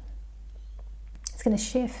that. It's going to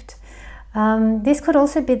shift. This could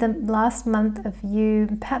also be the last month of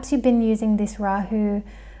you, perhaps you've been using this Rahu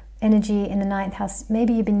energy in the 9th house,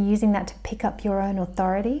 maybe you've been using that to pick up your own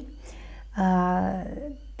authority.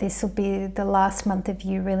 This will be the last month of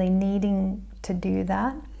you really needing to do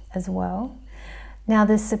that as well. Now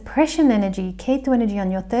the suppression energy, Ketu energy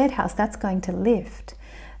on your 3rd house, that's going to lift.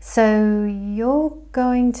 So you're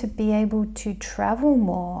going to be able to travel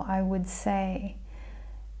more, I would say.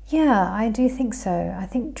 Yeah, I do think so. I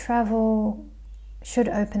think travel should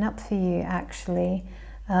open up for you actually,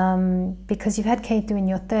 because you've had Ketu in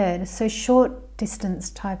your 3rd. So short distance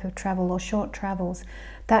type of travel or short travels,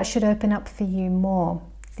 that should open up for you more,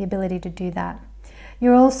 the ability to do that.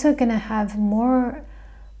 You're also going to have more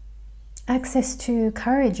access to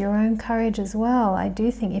courage, your own courage as well, I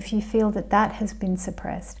do think, if you feel that that has been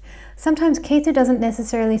suppressed. Sometimes Ketu doesn't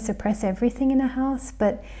necessarily suppress everything in a house,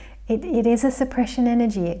 but it is a suppression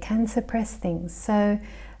energy. It can suppress things. So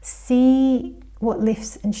see what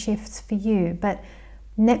lifts and shifts for you. But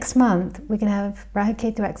next month, we're going to have Rahu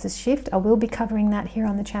Ketu axis shift. I will be covering that here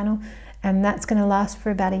on the channel, and that's going to last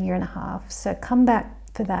for about a year and a half. So come back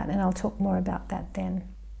for that, and I'll talk more about that then.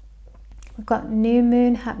 We've got new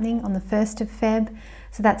moon happening on the 1st of Feb.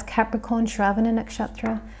 So that's Capricorn, Shravana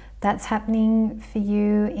Nakshatra. That's happening for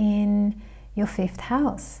you in your 5th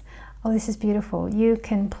house. Oh, this is beautiful. You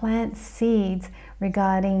can plant seeds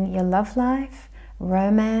regarding your love life,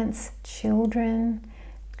 romance, children,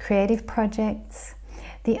 creative projects.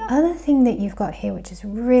 The other thing that you've got here, which is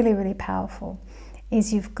really, really powerful,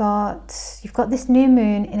 is you've got this new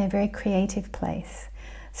moon in a very creative place.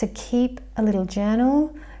 So keep a little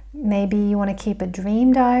journal. Maybe you want to keep a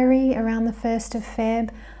dream diary around the 1st of Feb.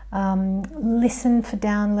 Listen for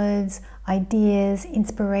downloads, ideas,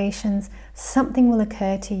 inspirations. Something will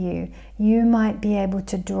occur to you. You might be able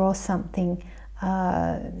to draw something.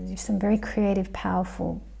 Some very creative,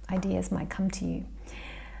 powerful ideas might come to you.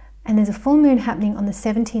 And there's a full moon happening on the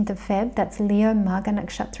 17th of Feb. That's Leo Magha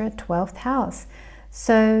Nakshatra, 12th house.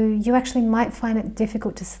 So you actually might find it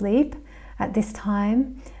difficult to sleep at this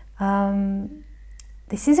time.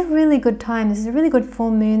 This is a really good time. This is a really good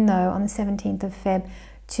full moon though on the 17th of Feb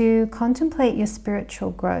to contemplate your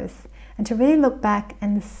spiritual growth and to really look back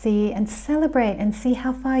and see and celebrate and see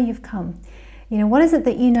how far you've come. You know, what is it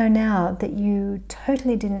that you know now that you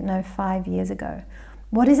totally didn't know 5 years ago?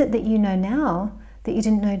 What is it that you know now that you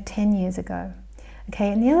didn't know 10 years ago?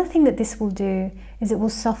 Okay, and the other thing that this will do is it will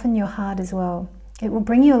soften your heart as well. It will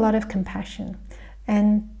bring you a lot of compassion.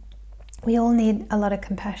 And we all need a lot of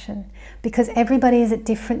compassion because everybody is at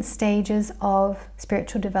different stages of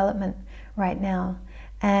spiritual development right now.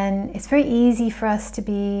 And it's very easy for us to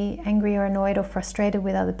be angry or annoyed or frustrated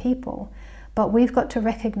with other people. But we've got to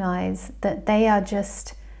recognize that they are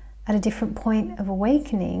just at a different point of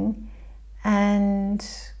awakening. And,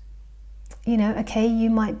 you know, okay,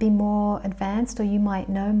 you might be more advanced or you might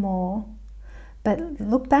know more. But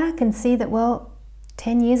look back and see that, well,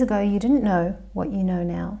 10 years ago, you didn't know what you know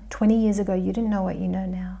now. 20 years ago, you didn't know what you know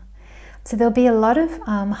now. So there'll be a lot of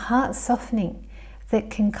heart softening that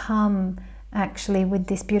can come actually with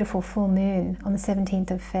this beautiful full moon on the 17th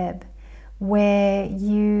of Feb, where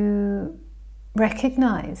you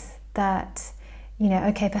recognize that, you know,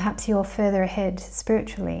 okay, perhaps you're further ahead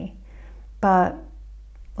spiritually, but,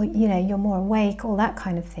 you know, you're more awake, all that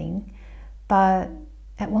kind of thing. But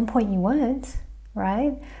at one point you weren't,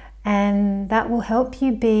 right? And that will help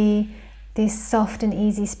you be this soft and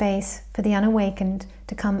easy space for the unawakened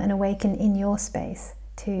to come and awaken in your space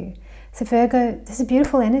too. So Virgo, there's a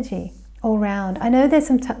beautiful energy all round. I know there's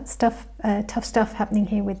some tough stuff happening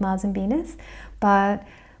here with Mars and Venus, but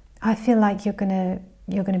I feel like you're gonna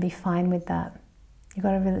be fine with that. You've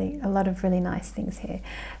got a lot of really nice things here.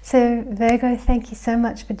 So Virgo, thank you so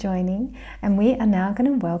much for joining, and we are now going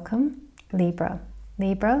to welcome Libra.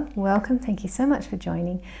 Libra, welcome, thank you so much for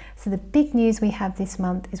joining. So the big news we have this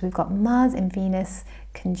month is we've got Mars and Venus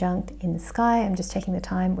conjunct in the sky. I'm just checking the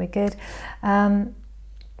time, we're good.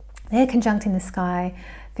 They're conjunct in the sky.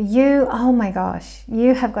 For you, oh my gosh,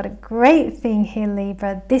 you have got a great thing here,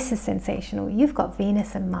 Libra. This is sensational. You've got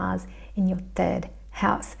Venus and Mars in your 3rd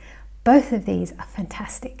house. Both of these are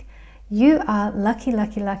fantastic. You are lucky,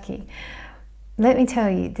 lucky, lucky. Let me tell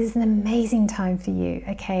you, this is an amazing time for you,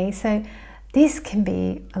 okay? So this can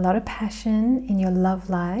be a lot of passion in your love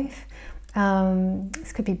life.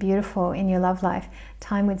 This could be beautiful in your love life.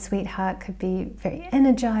 Time with sweetheart could be very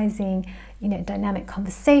energizing, you know, dynamic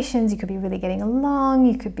conversations. You could be really getting along.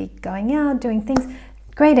 You could be going out, doing things.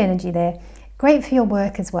 Great energy there. Great for your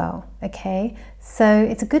work as well, okay? So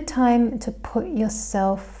it's a good time to put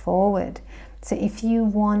yourself forward. So if you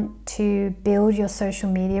want to build your social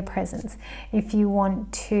media presence, if you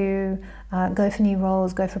want to go for new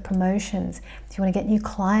roles, go for promotions, if you want to get new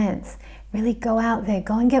clients, really go out there,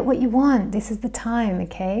 go and get what you want. This is the time,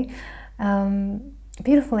 okay?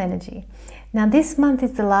 Beautiful energy. Now this month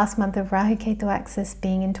is the last month of Rahu Ketu axis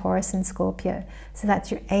being in Taurus and Scorpio. So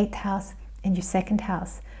that's your 8th house and your 2nd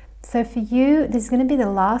house. So for you, this is going to be the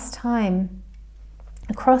last time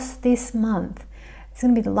across this month. It's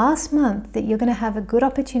going to be the last month that you're going to have a good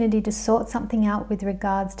opportunity to sort something out with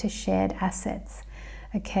regards to shared assets.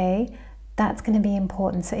 Okay, that's going to be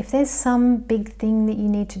important. So if there's some big thing that you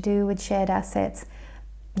need to do with shared assets,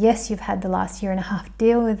 yes, you've had the last 1.5 years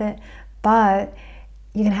deal with it, but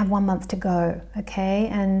you're going to have 1 month to go, okay?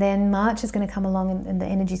 And then March is going to come along and the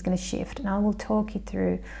energy is going to shift. And I will talk you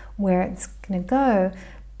through where it's going to go.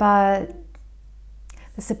 But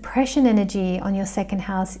the suppression energy on your 2nd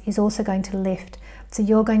house is also going to lift. So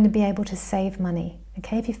you're going to be able to save money,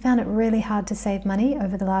 okay? If you found it really hard to save money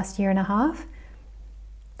over the last 1.5 years,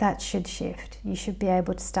 that should shift. You should be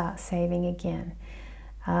able to start saving again.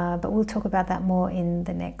 But we'll talk about that more in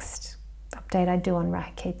the next update I do on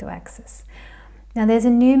Rahu Ketu axis. Now there's a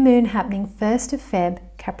new moon happening 1st of Feb,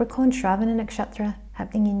 Capricorn Shravana Nakshatra,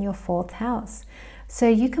 happening in your 4th house. So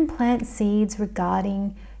you can plant seeds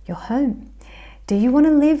regarding your home. Do you want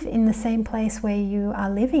to live in the same place where you are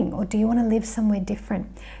living, or do you want to live somewhere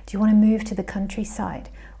different? Do you want to move to the countryside?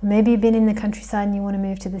 Or maybe you've been in the countryside and you want to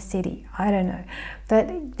move to the city. I don't know.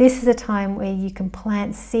 But this is a time where you can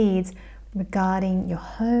plant seeds regarding your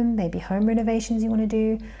home, maybe home renovations you want to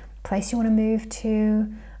do, place you want to move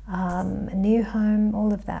to, a new home,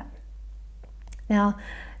 all of that. Now,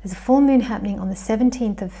 there's a full moon happening on the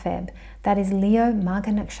 17th of Feb. That is Leo Magha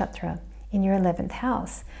Nakshatra in your 11th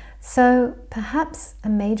house. So perhaps a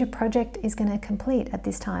major project is going to complete at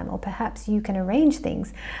this time, or perhaps you can arrange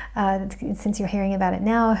things since you're hearing about it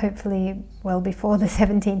now, hopefully well before the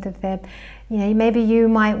 17th of Feb. You know, maybe you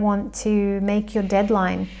might want to make your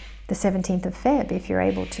deadline the 17th of Feb if you're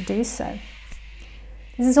able to do so.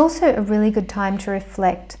 This is also a really good time to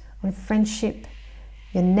reflect on friendship,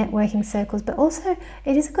 your networking circles, but also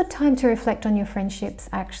it is a good time to reflect on your friendships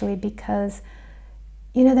actually, because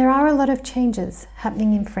you know, there are a lot of changes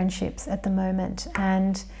happening in friendships at the moment,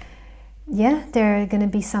 and yeah, there are going to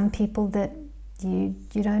be some people that you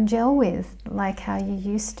don't gel with like how you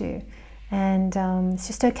used to, and it's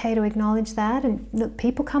just okay to acknowledge that. And look,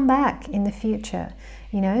 people come back in the future,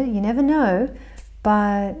 you know, you never know,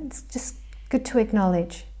 but it's just good to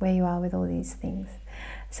acknowledge where you are with all these things.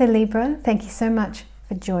 So Libra, thank you so much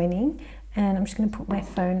for joining. And I'm just going to put my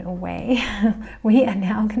phone away. We are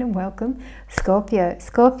now going to welcome Scorpio.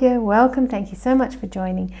 Scorpio, welcome. Thank you so much for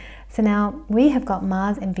joining. So now we have got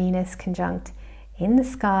Mars and Venus conjunct in the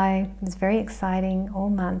sky. It's very exciting all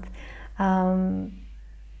month.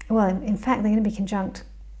 Well, in fact, they're going to be conjunct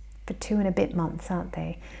for 2 and a bit months, aren't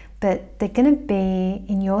they? But they're going to be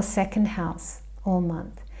in your 2nd house all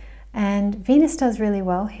month. And Venus does really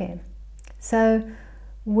well here. So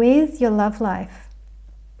with your love life,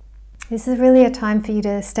 this is really a time for you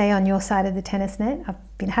to stay on your side of the tennis net. I've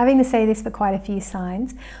been having to say this for quite a few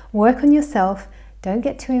signs. Work on yourself. Don't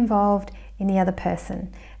get too involved in the other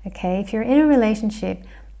person. Okay, if you're in a relationship,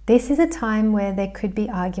 this is a time where there could be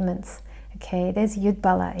arguments. Okay, there's Yud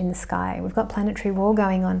Bala in the sky. We've got planetary war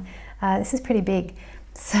going on. This is pretty big.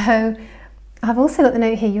 So I've also got the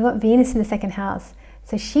note here, you've got Venus in the 2nd house.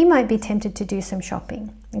 So she might be tempted to do some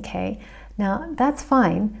shopping. Okay, now that's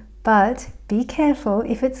fine. But be careful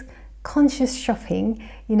if it's conscious shopping,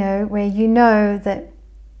 you know, where you know that,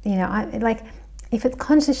 you know, like if it's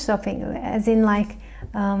conscious shopping, as in like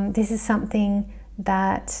this is something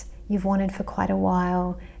that you've wanted for quite a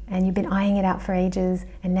while and you've been eyeing it out for ages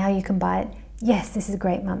and now you can buy it. Yes, this is a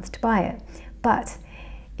great month to buy it. But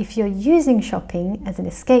if you're using shopping as an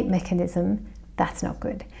escape mechanism, that's not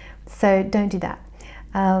good. So don't do that.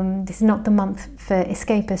 This is not the month for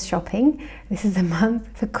escapist shopping. This is the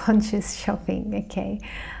month for conscious shopping, okay?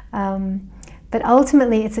 But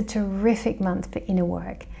ultimately, it's a terrific month for inner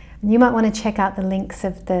work. You might want to check out the links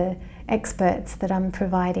of the experts that I'm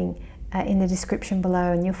providing in the description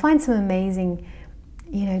below, and you'll find some amazing,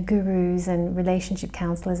 you know, gurus and relationship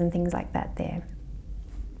counselors and things like that there.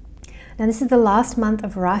 Now, this is the last month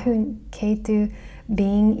of Rahu and Ketu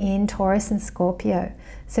being in Taurus and Scorpio.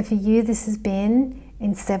 So for you, this has been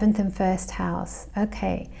in 7th and 1st house.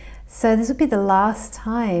 Okay, so this will be the last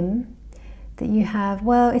time that you have,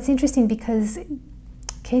 well, it's interesting because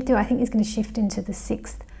Ketu, I think, is going to shift into the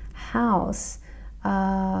 6th house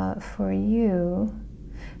for you.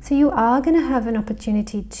 So you are going to have an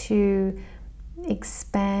opportunity to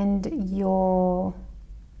expand your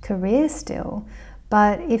career still.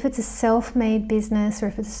 But if it's a self-made business or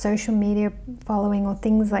if it's a social media following or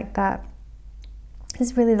things like that,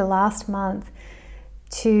 this is really the last month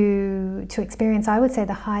to experience, I would say,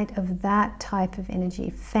 the height of that type of energy,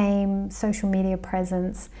 fame, social media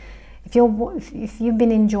presence. If you've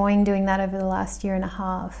been enjoying doing that over the last year and a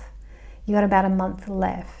half, you got about a month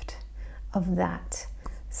left of that.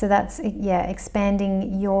 So that's, yeah,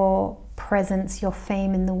 expanding your presence, your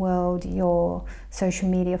fame in the world, your social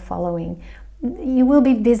media following. You will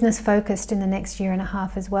be business focused in the next year and a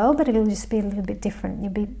half as well, but it'll just be a little bit different.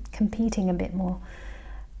 You'll be competing a bit more.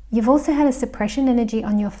 You've also had a suppression energy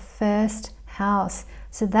on your 1st house.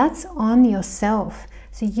 So that's on yourself.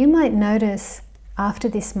 So you might notice after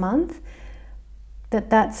this month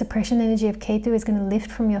that suppression energy of Ketu is going to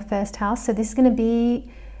lift from your 1st house. So this is going to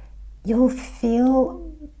be, you'll feel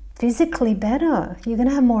physically better. You're going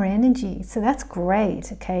to have more energy. So that's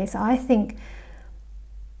great. Okay. So I think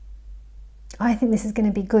this is going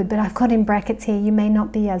to be good, but I've got in brackets here, you may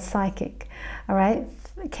not be as psychic. All right.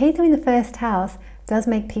 Ketu in the 1st house does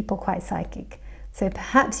make people quite psychic. So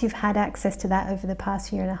perhaps you've had access to that over the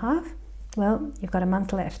past year and a half. Well, you've got a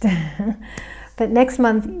month left. But next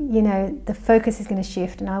month, you know, the focus is going to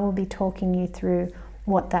shift and I will be talking you through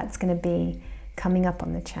what that's going to be coming up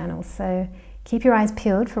on the channel. So keep your eyes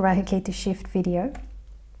peeled for Rahu Ketu shift video.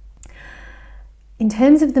 In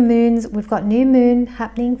terms of the moons, we've got new moon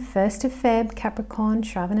happening 1st of Feb, Capricorn,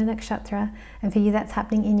 Shravana Nakshatra, and for you that's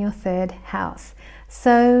happening in your 3rd house.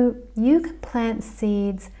 So you can plant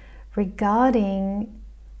seeds regarding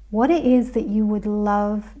what it is that you would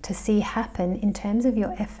love to see happen in terms of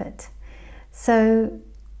your effort. So,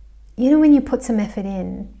 you know, when you put some effort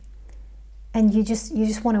in and you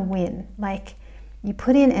just want to win, like you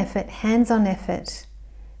put in effort, hands-on effort,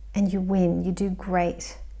 and you win, you do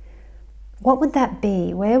great. What would that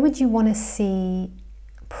be? Where would you want to see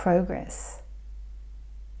progress?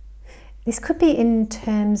 This could be in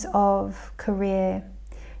terms of career.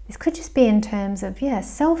 This could just be in terms of, yeah,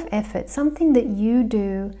 self-effort, something that you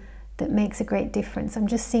do that makes a great difference. I'm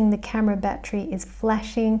just seeing the camera battery is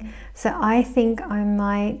flashing. So I think I am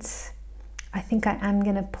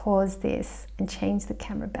going to pause this and change the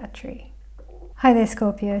camera battery. Hi there,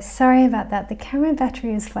 Scorpio. Sorry about that. The camera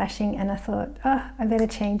battery is flashing and I thought, oh, I better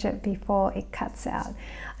change it before it cuts out.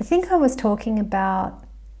 I think I was talking about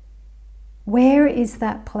where is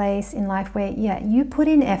that place in life where, yeah, you put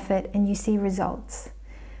in effort and you see results.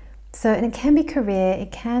 So, and it can be career,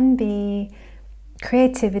 it can be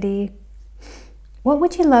creativity. What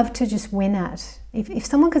would you love to just win at? If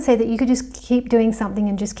someone could say that you could just keep doing something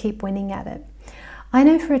and just keep winning at it. I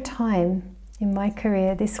know for a time in my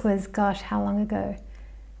career, this was, gosh, how long ago?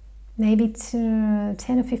 Maybe 10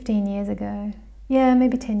 or 15 years ago. Yeah,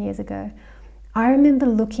 maybe 10 years ago. I remember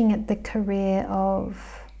looking at the career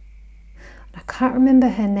of, I can't remember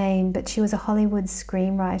her name, but she was a Hollywood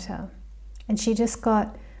screenwriter. And she just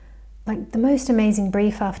got like the most amazing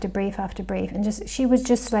brief after brief after brief. And she was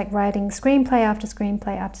just like writing screenplay after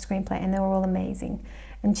screenplay after screenplay, and they were all amazing.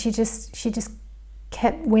 And she just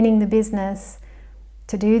kept winning the business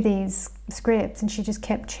to do these scripts, and she just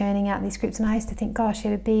kept churning out these scripts. And I used to think, gosh,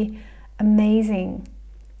 it'd be amazing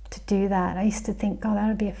to do that. I used to think, God, that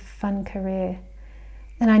would be a fun career.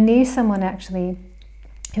 And I knew someone actually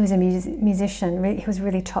who was a musician, he was a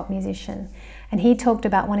really top musician. And he talked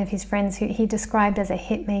about one of his friends who he described as a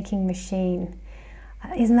hit-making machine.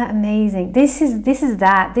 Isn't that amazing? This is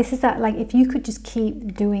that, like, if you could just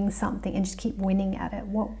keep doing something and just keep winning at it,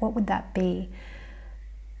 what would that be?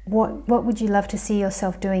 What would you love to see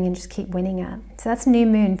yourself doing and just keep winning at? So that's new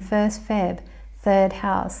moon, 1st Feb, 3rd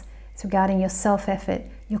house. It's regarding your self-effort,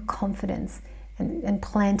 your confidence, and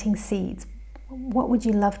planting seeds. What would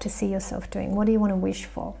you love to see yourself doing? What do you want to wish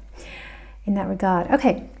for in that regard?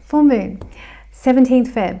 Okay, full moon, 17th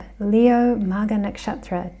Feb, Leo, Magha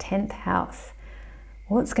Nakshatra, 10th house.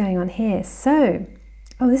 What's going on here? So,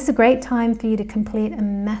 this is a great time for you to complete a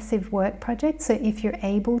massive work project. So if you're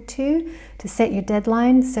able to set your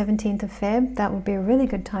deadline, 17th of Feb, that would be a really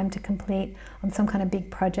good time to complete on some kind of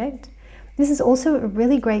big project. This is also a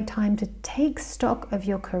really great time to take stock of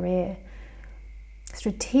your career.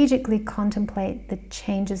 Strategically contemplate the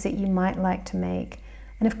changes that you might like to make.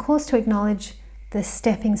 And of course, to acknowledge the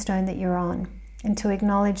stepping stone that you're on, and to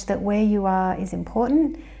acknowledge that where you are is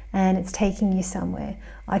important and it's taking you somewhere.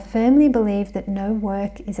 I firmly believe that no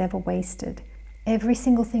work is ever wasted. Every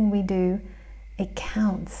single thing we do, it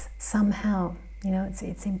counts somehow. You know,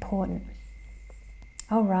 it's important.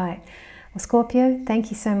 All right. Well, Scorpio,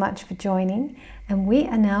 thank you so much for joining. And we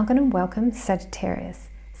are now going to welcome Sagittarius.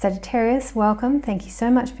 Sagittarius, welcome. Thank you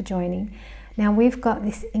so much for joining. Now we've got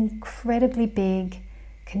this incredibly big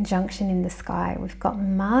conjunction in the sky. We've got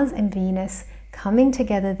Mars and Venus coming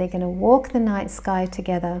together. They're going to walk the night sky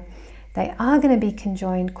together. They are going to be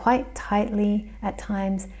conjoined quite tightly at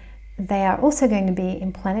times. They are also going to be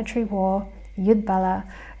in planetary war, Yud Bala.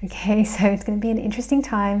 Okay, so it's going to be an interesting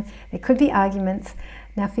time. There could be arguments.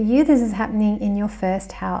 Now for you, this is happening in your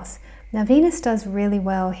 1st house. Now Venus does really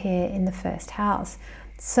well here in the 1st house.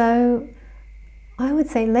 So I would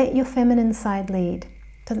say let your feminine side lead.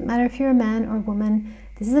 Doesn't matter if you're a man or a woman.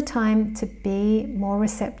 This is a time to be more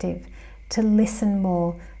receptive, to listen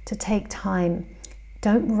more, to take time.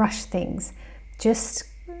 Don't rush things. Just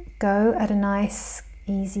go at a nice,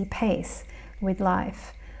 easy pace with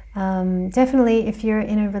life. Definitely, if you're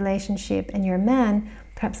in a relationship and you're a man,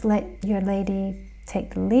 perhaps let your lady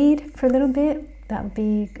take the lead for a little bit. That would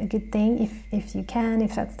be a good thing if you can,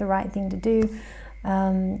 if that's the right thing to do.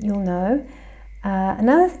 You'll know.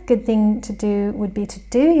 Another good thing to do would be to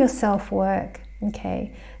do your self-work.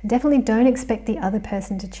 Okay, definitely don't expect the other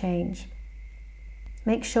person to change.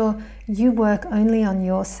 Make sure you work only on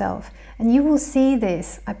yourself, and you will see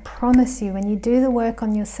this. I promise you, when you do the work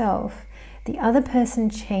on yourself, the other person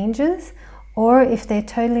changes, or if they're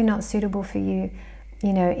totally not suitable for you,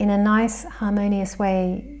 you know, in a nice, harmonious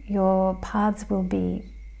way, your paths will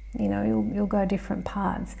be, you know, you'll go different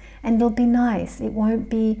paths, and it'll be nice. It won't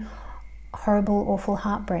be horrible, awful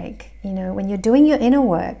heartbreak. You know, when you're doing your inner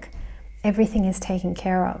work, everything is taken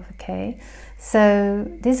care of, okay? So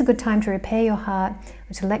this is a good time to repair your heart,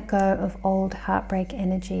 or to let go of old heartbreak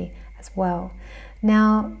energy as well.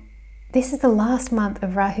 Now, this is the last month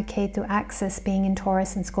of Rahu Ketu axis being in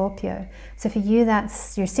Taurus and Scorpio. So for you,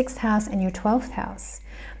 that's your 6th house and your 12th house.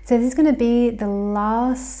 So this is going to be the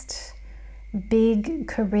last big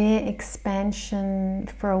career expansion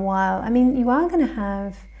for a while. I mean, you are going to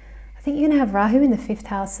have, I think you're going to have Rahu in the 5th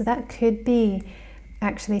house, so that could be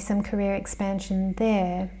actually some career expansion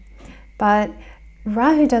there. But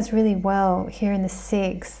Rahu does really well here in the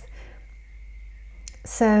 6th.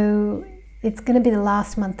 So it's going to be the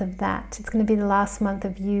last month of that. It's going to be the last month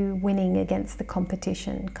of you winning against the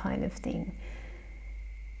competition kind of thing.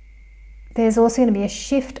 There's also going to be a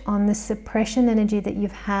shift on the suppression energy that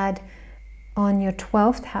you've had on your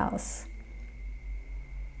 12th house.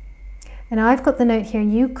 And I've got the note here,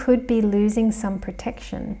 you could be losing some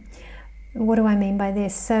protection. What do I mean by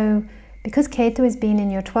this? So because Ketu has been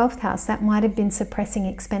in your 12th house, that might have been suppressing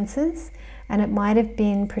expenses, and it might have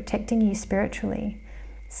been protecting you spiritually.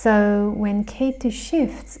 So when Ketu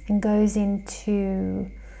shifts and goes into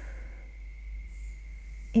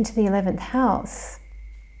the 11th house,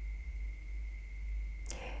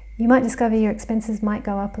 you might discover your expenses might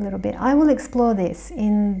go up a little bit. I will explore this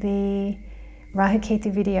in the Rahu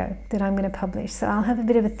Ketu video that I'm going to publish. So I'll have a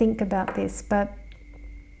bit of a think about this, but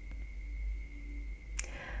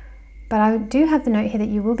I do have the note here that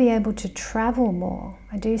you will be able to travel more.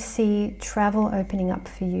 I do see travel opening up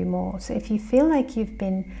for you more. So if you feel like you've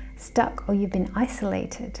been stuck or you've been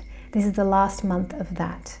isolated, this is the last month of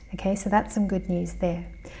that. Okay, so that's some good news there.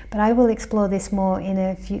 But I will explore this more in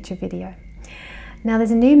a future video. Now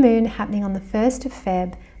there's a new moon happening on the 1st of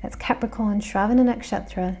Feb. That's Capricorn, Shravana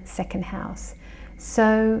Nakshatra, 2nd house.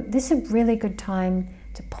 So this is a really good time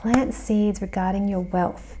to plant seeds regarding your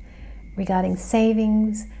wealth, regarding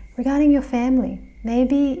savings, regarding your family.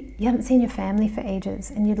 Maybe you haven't seen your family for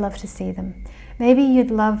ages and you'd love to see them. Maybe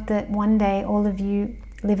you'd love that one day all of you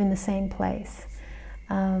live in the same place.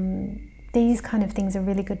 These kind of things are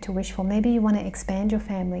really good to wish for. Maybe you want to expand your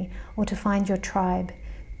family or to find your tribe.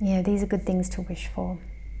 These are good things to wish for.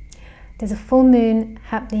 There's a full moon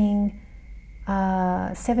happening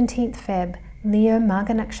 17th Feb, Leo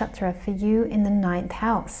Magha Nakshatra, for you in the 9th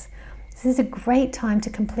house. This is a great time to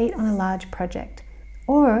complete on a large project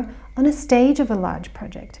or on a stage of a large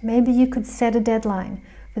project. Maybe you could set a deadline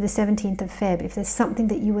for the 17th of Feb if there's something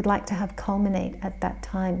that you would like to have culminate at that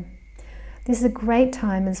time. This is a great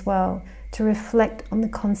time as well to reflect on the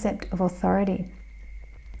concept of authority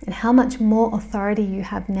and how much more authority you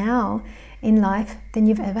have now in life than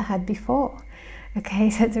you've ever had before. Okay,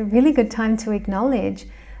 so it's a really good time to acknowledge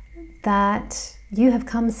that you have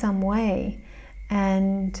come some way,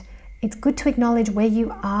 and it's good to acknowledge where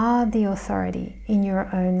you are the authority in your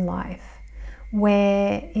own life,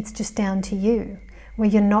 where it's just down to you, where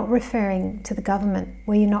you're not referring to the government,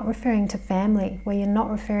 where you're not referring to family, where you're not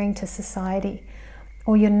referring to society,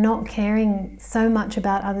 or you're not caring so much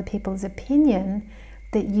about other people's opinion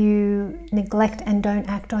that you neglect and don't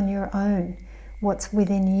act on your own, what's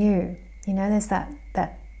within you. There's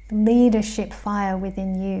that leadership fire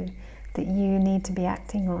within you that you need to be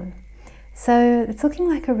acting on. So it's looking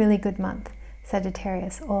like a really good month,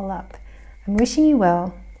 Sagittarius, all up. I'm wishing you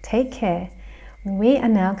well. Take care. We are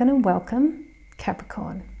now going to welcome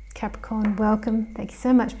Capricorn. Capricorn, welcome. Thank you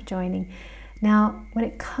so much for joining. Now, when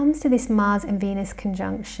it comes to this Mars and Venus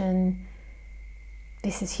conjunction,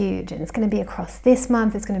 this is huge, and it's going to be across this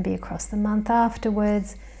month. It's going to be across the month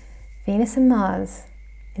afterwards. Venus and Mars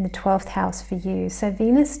in the 12th house for you. So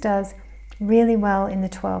Venus does really well in the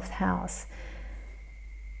 12th house.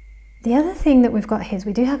 The other thing that we've got here is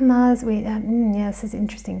we do have Mars. This is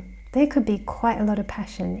interesting. There could be quite a lot of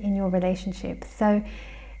passion in your relationship. So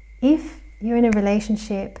if you're in a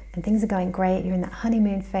relationship and things are going great, you're in that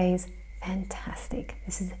honeymoon phase, fantastic.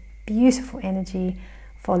 This is beautiful energy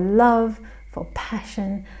for love, for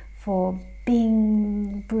passion, for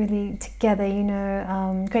being really together,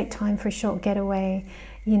 great time for a short getaway.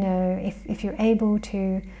 If you're able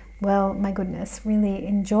to, well, my goodness, really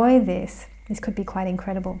enjoy this. This could be quite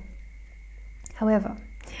incredible. However,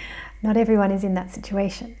 not everyone is in that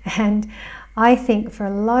situation. And I think for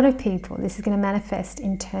a lot of people, this is going to manifest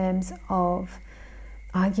in terms of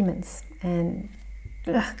arguments and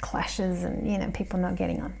clashes and, people not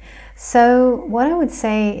getting on. So what I would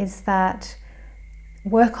say is that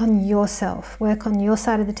work on yourself, work on your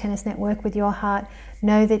side of the tennis net, work with your heart.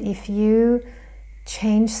 Know that if you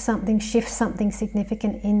change something, shift something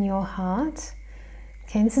significant in your heart,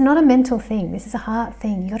 okay, this is not a mental thing, this is a heart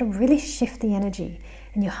thing. You got to really shift the energy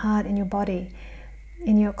in your heart, in your body,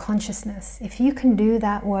 in your consciousness. If you can do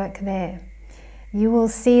that work there, you will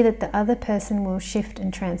see that the other person will shift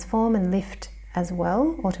and transform and lift as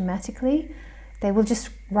well automatically. They will just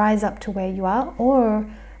rise up to where you are, or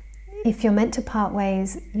if you're meant to part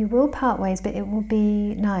ways, you will part ways, but it will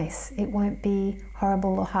be nice. It won't be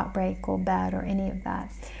horrible or heartbreak or bad or any of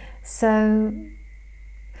that. So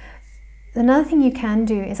another thing you can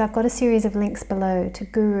do is I've got a series of links below to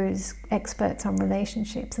gurus, experts on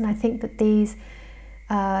relationships, and I think that these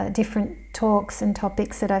different talks and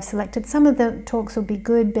topics that I've selected, some of the talks will be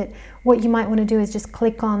good, but what you might want to do is just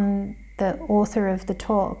click on the author of the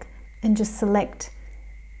talk and just select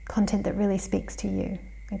content that really speaks to you.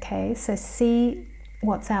 Okay, so see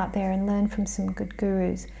what's out there and learn from some good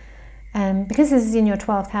gurus. And because this is in your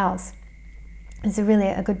 12th house, it's really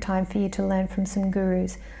a good time for you to learn from some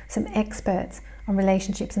gurus, some experts on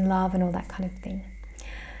relationships and love and all that kind of thing.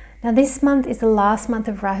 Now this month is the last month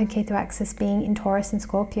of Rahu Ketu axis being in Taurus and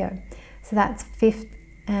Scorpio. So that's 5th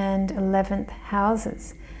and 11th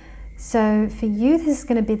houses. So for you, this is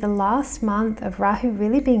going to be the last month of Rahu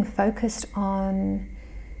really being focused on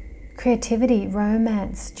creativity,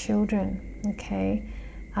 romance, children, okay?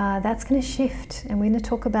 That's going to shift, and we're going to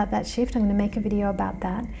talk about that shift. I'm going to make a video about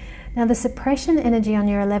that. Now the suppression energy on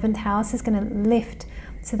your 11th house is going to lift.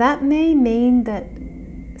 So that may mean that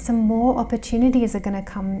some more opportunities are going to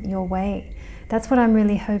come your way. That's what I'm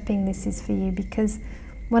really hoping this is for you, because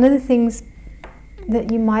one of the things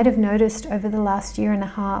that you might have noticed over the last year and a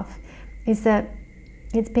half is that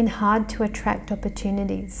it's been hard to attract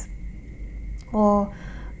opportunities, or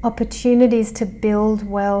opportunities to build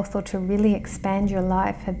wealth or to really expand your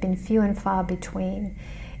life have been few and far between.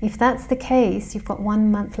 If that's the case, you've got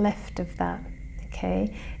 1 month left of that.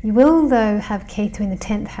 Okay, you will though have Ketu in the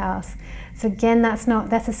 10th house. So again, that's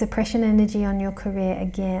a suppression energy on your career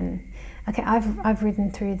again. Okay, I've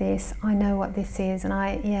ridden through this. I know what this is, and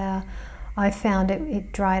I found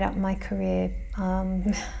it dried up my career.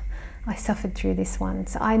 I suffered through this one,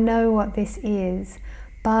 so I know what this is.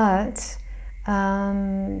 But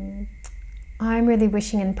I I'm really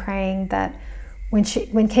wishing and praying that when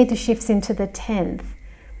Ketu shifts into the 10th,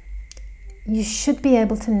 you should be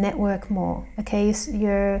able to network more, okay?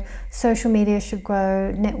 Your social media should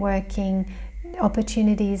grow, networking,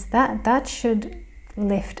 opportunities, that should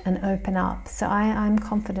lift and open up. So I'm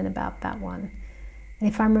confident about that one. And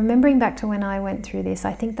if I'm remembering back to when I went through this,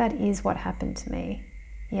 I think that is what happened to me.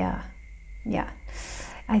 Yeah,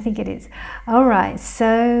 I think it is. All right,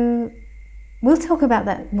 so we'll talk about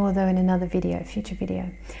that more though in another video, future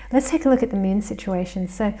video. Let's take a look at the moon situation.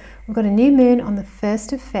 So we've got a new moon on the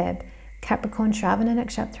 1st of Feb, Capricorn, Shravana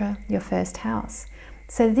Nakshatra, your first house.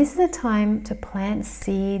 So this is a time to plant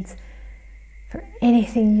seeds for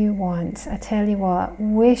anything you want. I tell you what,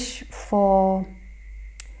 wish for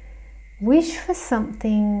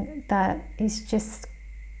something that is just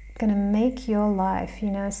going to make your life,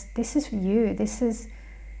 you know, this is you, this is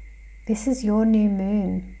your new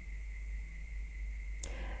moon.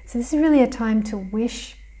 So this is really a time to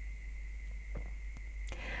wish.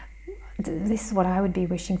 This is what I would be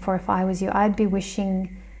wishing for if I was you. I'd be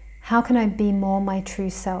wishing, how can I be more my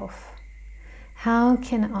true self? How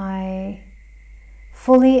can I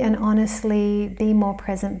fully and honestly be more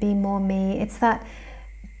present, be more me? It's that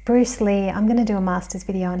Bruce Lee, I'm going to do a master's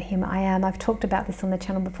video on him. I've talked about this on the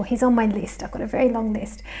channel before. He's on my list. I've got a very long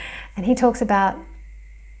list. And he talks about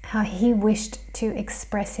how he wished to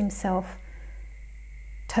express himself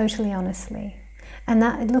totally honestly. And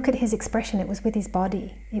that, look at his expression, it was with his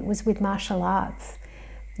body, it was with martial arts,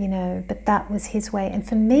 you know, but that was his way. And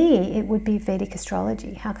for me, it would be Vedic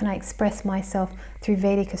astrology. How can I express myself through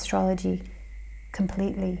Vedic astrology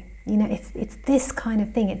completely? You know, it's this kind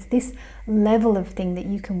of thing, it's this level of thing that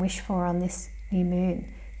you can wish for on this new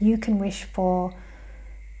moon. You can wish for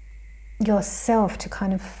yourself to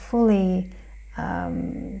kind of fully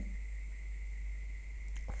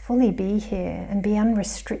be here and be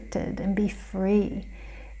unrestricted and be free,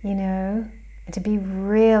 you know, and to be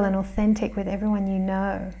real and authentic with everyone you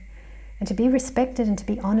know, and to be respected and to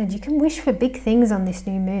be honored. You can wish for big things on this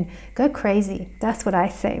new moon. Go crazy. That's what I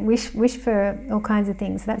say. Wish for all kinds of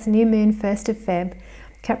things. That's new moon, 1st of Feb,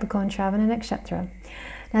 Capricorn, Shravana Nakshatra.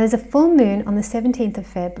 Now there's a full moon on the 17th of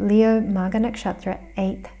Feb, Leo, Magha Nakshatra,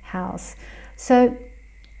 8th house. So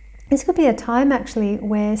this could be a time actually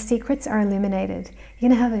where secrets are illuminated. You're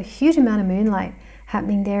going to have a huge amount of moonlight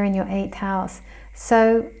happening there in your 8th house.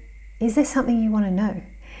 So is there something you want to know?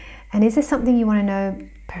 And is there something you want to know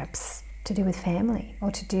perhaps to do with family,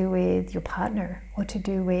 or to do with your partner, or to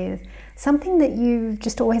do with something that you've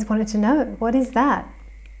just always wanted to know? What is that?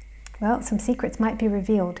 Well, some secrets might be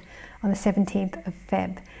revealed on the 17th of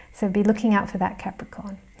Feb. So be looking out for that,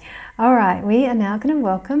 Capricorn. All right, we are now going to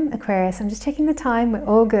welcome Aquarius. I'm just checking the time. We're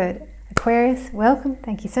all good. Aquarius, welcome.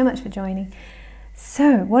 Thank you so much for joining.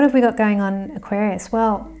 So what have we got going on, Aquarius?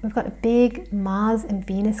 Well, we've got a big Mars and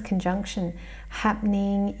Venus conjunction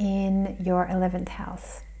happening in your 11th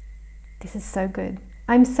house. This is so good.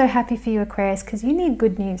 I'm so happy for you, Aquarius, because you need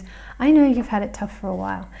good news. I know you've had it tough for a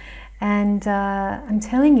while. And I'm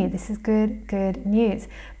telling you, this is good news.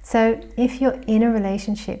 So if you're in a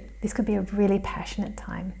relationship, this could be a really passionate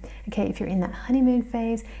time. Okay, if you're in that honeymoon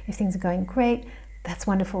phase, if things are going great, that's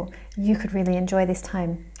wonderful. You could really enjoy this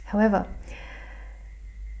time. However,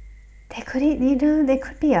 there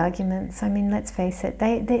could be arguments. I mean, let's face it.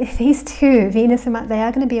 These two, Venus and Mars, they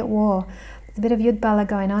are going to be at war. There's a bit of Yudbala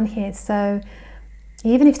going on here. So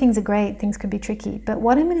even if things are great, things could be tricky. But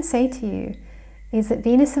what I'm going to say to you is that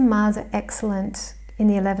Venus and Mars are excellent in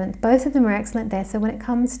the 11th. Both of them are excellent there. So when it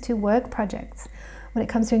comes to work projects, when it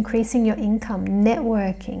comes to increasing your income,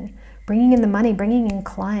 networking, bringing in the money, bringing in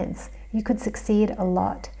clients, you could succeed a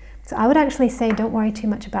lot. So I would actually say don't worry too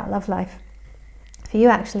much about love life. For you,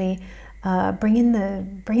 actually, bring in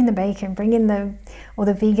the bacon, bring in the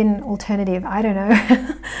vegan alternative, I don't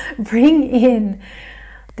know. Bring in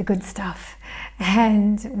the good stuff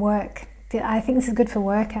and work. I think this is good for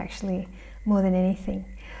work, actually, more than anything.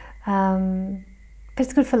 But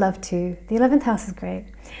it's good for love too. The 11th house is great.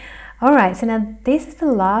 All right, so now this is the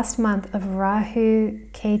last month of Rahu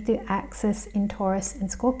Ketu axis in Taurus and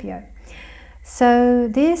Scorpio. So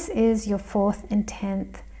this is your 4th and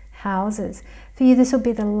 10th houses. For you, this will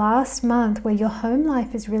be the last month where your home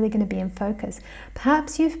life is really going to be in focus.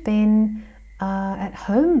 Perhaps you've been at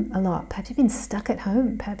home a lot. Perhaps you've been stuck at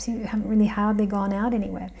home. Perhaps you haven't really hardly gone out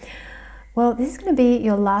anywhere. Well, this is going to be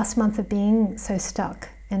your last month of being so stuck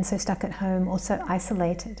at home or so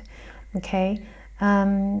isolated. Okay.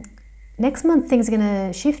 Next month things are going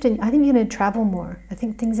to shift, and I think you're going to travel more. I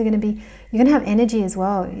think things are going to be, you're going to have energy as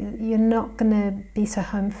well. You're not going to be so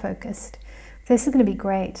home focused. So this is going to be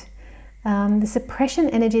great. The suppression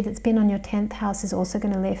energy that's been on your 10th house is also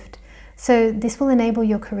going to lift. So this will enable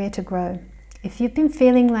your career to grow. If you've been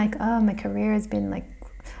feeling like, oh, my career has been like,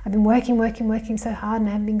 I've been working so hard and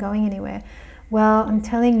I haven't been going anywhere. Well, I'm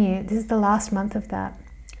telling you, this is the last month of that.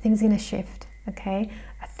 Things are going to shift, okay?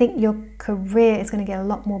 I think your career is going to get a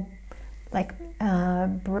lot more like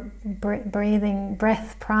breathing,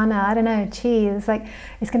 breath, prana, I don't know, chi. It's like,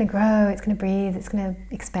 it's going to grow, it's going to breathe, it's going to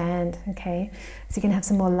expand, okay? So you're going to have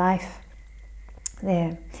some more life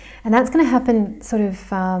there. And that's going to happen sort of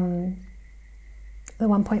the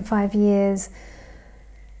 1.5 years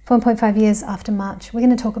after March. We're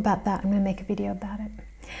going to talk about that. I'm going to make a video about it.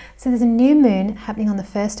 So there's a new moon happening on the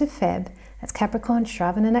 1st of Feb. That's Capricorn,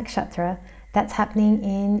 Shravana Nakshatra. That's happening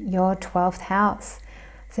in your 12th house.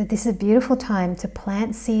 So this is a beautiful time to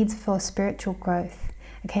plant seeds for spiritual growth.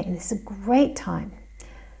 Okay, and this is a great time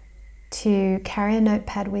to carry a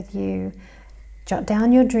notepad with you, jot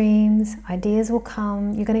down your dreams, ideas will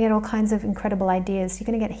come. You're going to get all kinds of incredible ideas. You're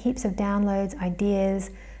going to get heaps of downloads, ideas,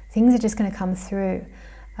 things are just going to come through.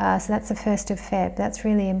 So that's the 1st of Feb. That's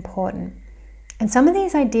really important. And some of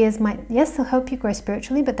these ideas might, yes, they'll help you grow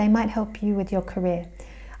spiritually, but they might help you with your career.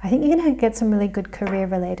 I think you're going to get some really good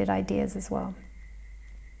career-related ideas as well.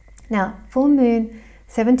 Now, full moon,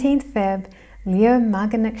 17th Feb, Leo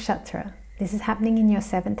Magha Nakshatra. This is happening in your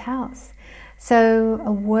 7th house. So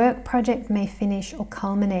a work project may finish or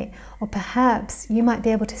culminate, or perhaps you might be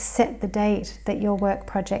able to set the date that your work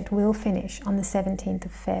project will finish on the 17th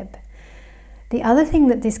of Feb. The other thing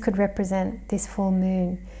that this could represent, this full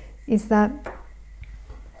moon, is that,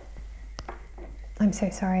 I'm so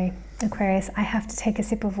sorry, Aquarius, I have to take a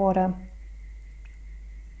sip of water.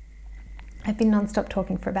 I've been non-stop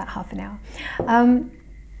talking for about half an hour.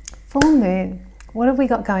 Full moon, what have we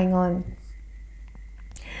got going on?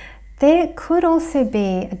 There could also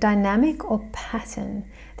be a dynamic or pattern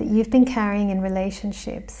that you've been carrying in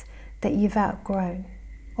relationships that you've outgrown,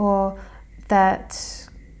 or that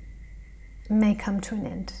may come to an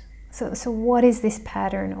end. So what is this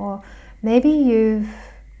pattern? Or maybe you've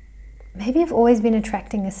always been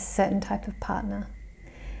attracting a certain type of partner,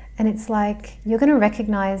 and it's like you're going to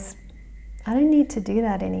recognize, I don't need to do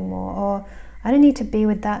that anymore, or I don't need to be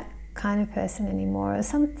with that kind of person anymore, or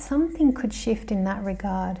something could shift in that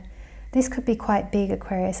regard. This could be quite big,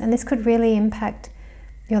 Aquarius, and this could really impact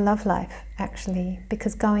your love life, actually,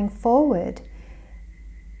 because going forward,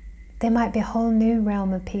 there might be a whole new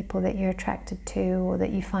realm of people that you're attracted to, or that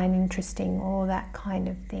you find interesting, or that kind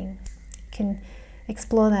of thing. You can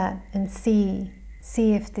explore that and see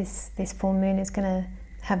if this full moon is going to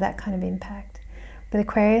have that kind of impact. But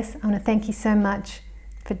Aquarius, I want to thank you so much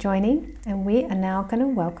for joining, and we are now going to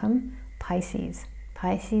welcome Pisces.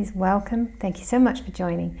 Pisces, welcome. Thank you so much for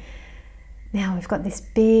joining. Now we've got this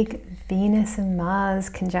big Venus and Mars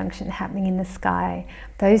conjunction happening in the sky.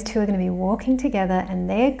 Those two are going to be walking together, and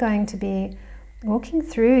they're going to be walking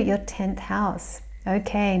through your 10th house.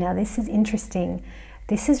 Okay, now this is interesting.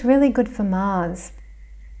 This is really good for Mars.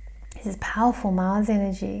 This is powerful Mars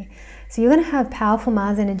energy. So you're going to have powerful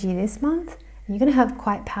Mars energy this month, and you're going to have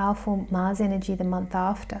quite powerful Mars energy the month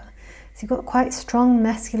after. So you've got quite strong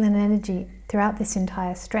masculine energy throughout this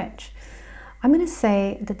entire stretch. I'm going to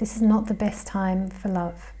say that this is not the best time for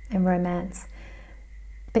love and romance,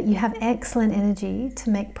 but you have excellent energy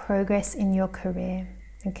to make progress in your career,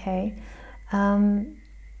 okay?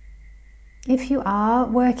 If you are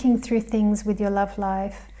working through things with your love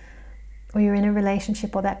life, or you're in a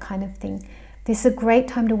relationship or that kind of thing, this is a great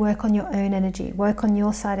time to work on your own energy, work on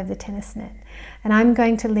your side of the tennis net. And I'm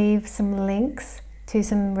going to leave some links to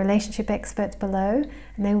some relationship experts below,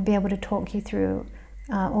 and they will be able to talk you through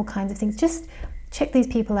all kinds of things. Just check these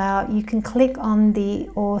people out. You can click on the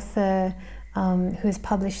author who has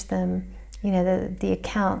published them, you know, the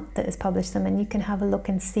account that has published them, and you can have a look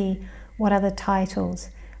and see what other titles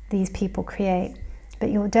these people create. But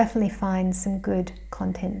you'll definitely find some good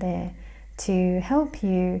content there to help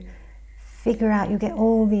you figure out. You'll get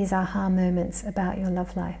all these aha moments about your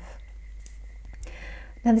love life.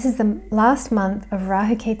 Now this is the last month of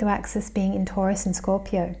Rahu Ketu axis being in Taurus and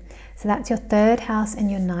Scorpio. So that's your 3rd house and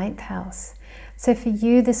your 9th house. So for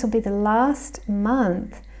you, this will be the last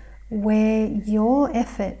month where your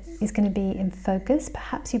effort is going to be in focus.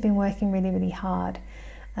 Perhaps you've been working really, really hard.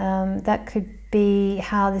 That could be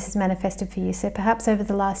how this is manifested for you. So perhaps over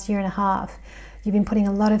the last year and a half, you've been putting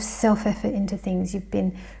a lot of self-effort into things. You've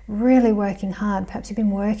been really working hard. Perhaps you've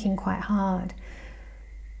been working quite hard.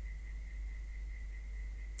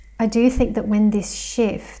 I do think that when this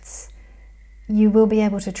shifts, you will be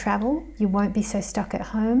able to travel. You won't be so stuck at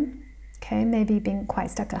home. Okay, maybe you've been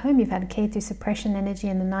quite stuck at home. You've had Ketu suppression energy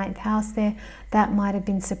in the 9th house there. That might have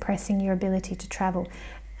been suppressing your ability to travel.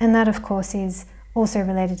 And that, of course, is also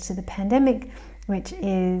related to the pandemic, which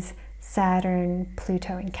is Saturn,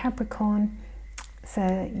 Pluto in Capricorn.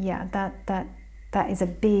 So yeah, that is a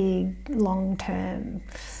big long-term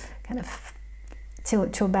kind of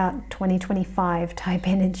to about 2025 type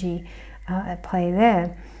energy at play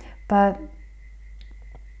there. But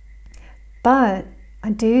I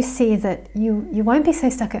do see that you won't be so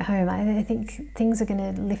stuck at home. I think things are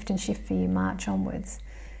going to lift and shift for you March onwards.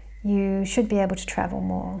 You should be able to travel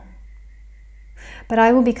more. But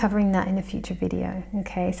I will be covering that in a future video,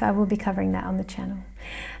 okay? So I will be covering that on the channel.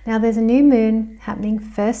 Now there's a new moon happening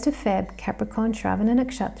 1st of Feb, Capricorn, Shravana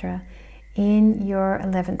Nakshatra, in your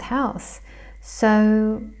 11th house.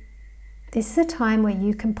 So this is a time where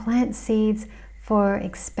you can plant seeds for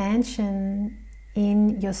expansion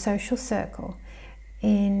in your social circle,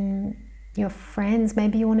 in your friends.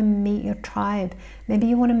 Maybe you want to meet your tribe. Maybe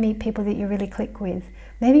you want to meet people that you really click with.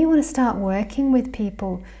 Maybe you want to start working with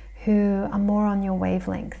people who are more on your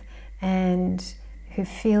wavelength and who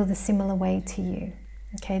feel the similar way to you.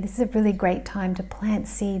 Okay, this is a really great time to plant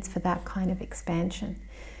seeds for that kind of expansion.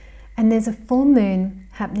 And there's a full moon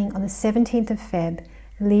happening on the 17th of Feb,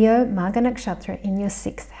 Leo Magha Nakshatra, in your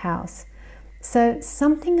 6th house. So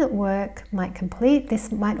something at work might complete.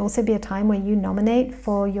 This might also be a time where you nominate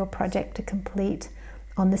for your project to complete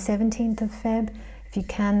on the 17th of Feb. If you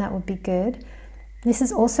can, that would be good. This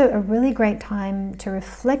is also a really great time to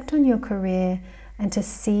reflect on your career and to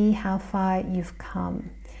see how far you've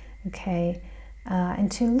come, okay?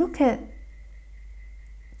 And to look at,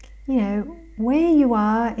 you know, where you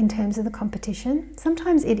are in terms of the competition.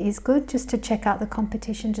 Sometimes it is good just to check out the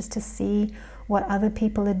competition, just to see what other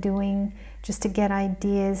people are doing, just to get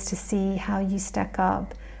ideas, to see how you stack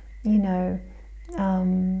up, you know.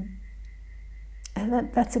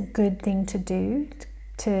 That's a good thing to do,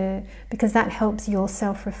 because that helps your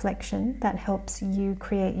self-reflection, that helps you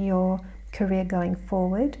create your career going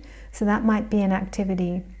forward. So that might be an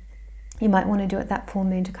activity you might want to do at that full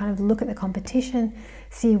moon, to kind of look at the competition,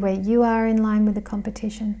 see where you are in line with the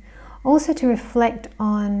competition. Also to reflect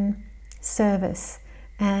on service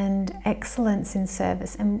and excellence in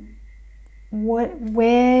service, and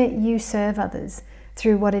where you serve others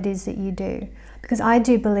through what it is that you do. Because I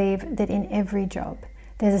do believe that in every job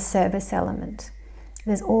there's a service element.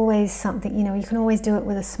 There's always something, you know, you can always do it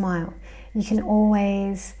with a smile. You can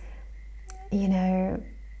always, you know,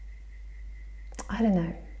 I don't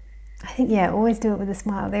know. I think, yeah, always do it with a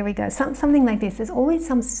smile. There we go. Something like this. There's always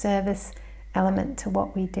some service element to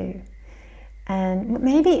what we do. And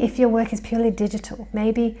maybe if your work is purely digital,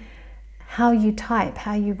 maybe how you type,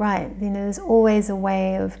 how you write, you know, there's always a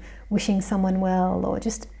way of wishing someone well, or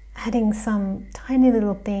just adding some tiny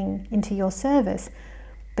little thing into your service,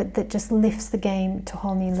 but that just lifts the game to a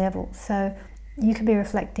whole new level. So you could be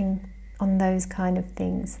reflecting on those kind of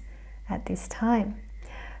things at this time.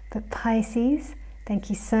 But Pisces, thank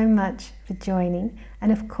you so much for joining.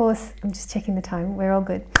 And of course, I'm just checking the time, we're all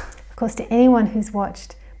good. Of course, to anyone who's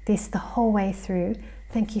watched this the whole way through,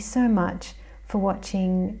 thank you so much for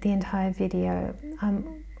watching the entire video.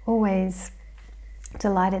 I'm always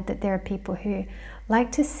delighted that there are people who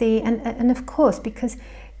like to see, and of course, because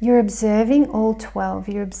you're observing all 12,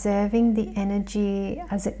 you're observing the energy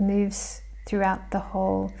as it moves throughout the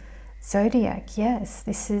whole zodiac. Yes,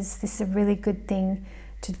 this is a really good thing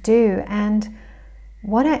to do. And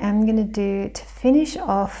what I am going to do to finish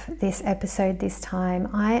off this episode this time,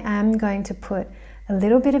 I am going to put a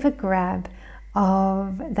little bit of a grab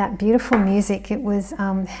of that beautiful music. It was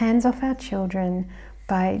Hands Off Our Children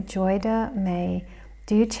by Joydah Mae.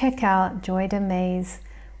 Do check out Joydah Mae's,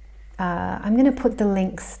 I'm going to put the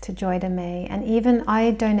links to Joydah Mae, and even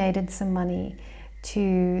I donated some money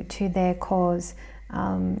to their cause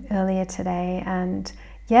earlier today, and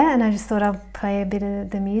yeah, and I just thought I'd play a bit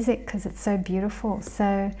of the music because it's so beautiful.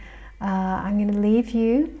 So I'm going to leave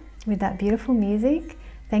you with that beautiful music.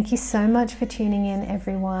 Thank you so much for tuning in,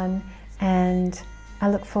 everyone, and I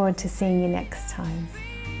look forward to seeing you next time.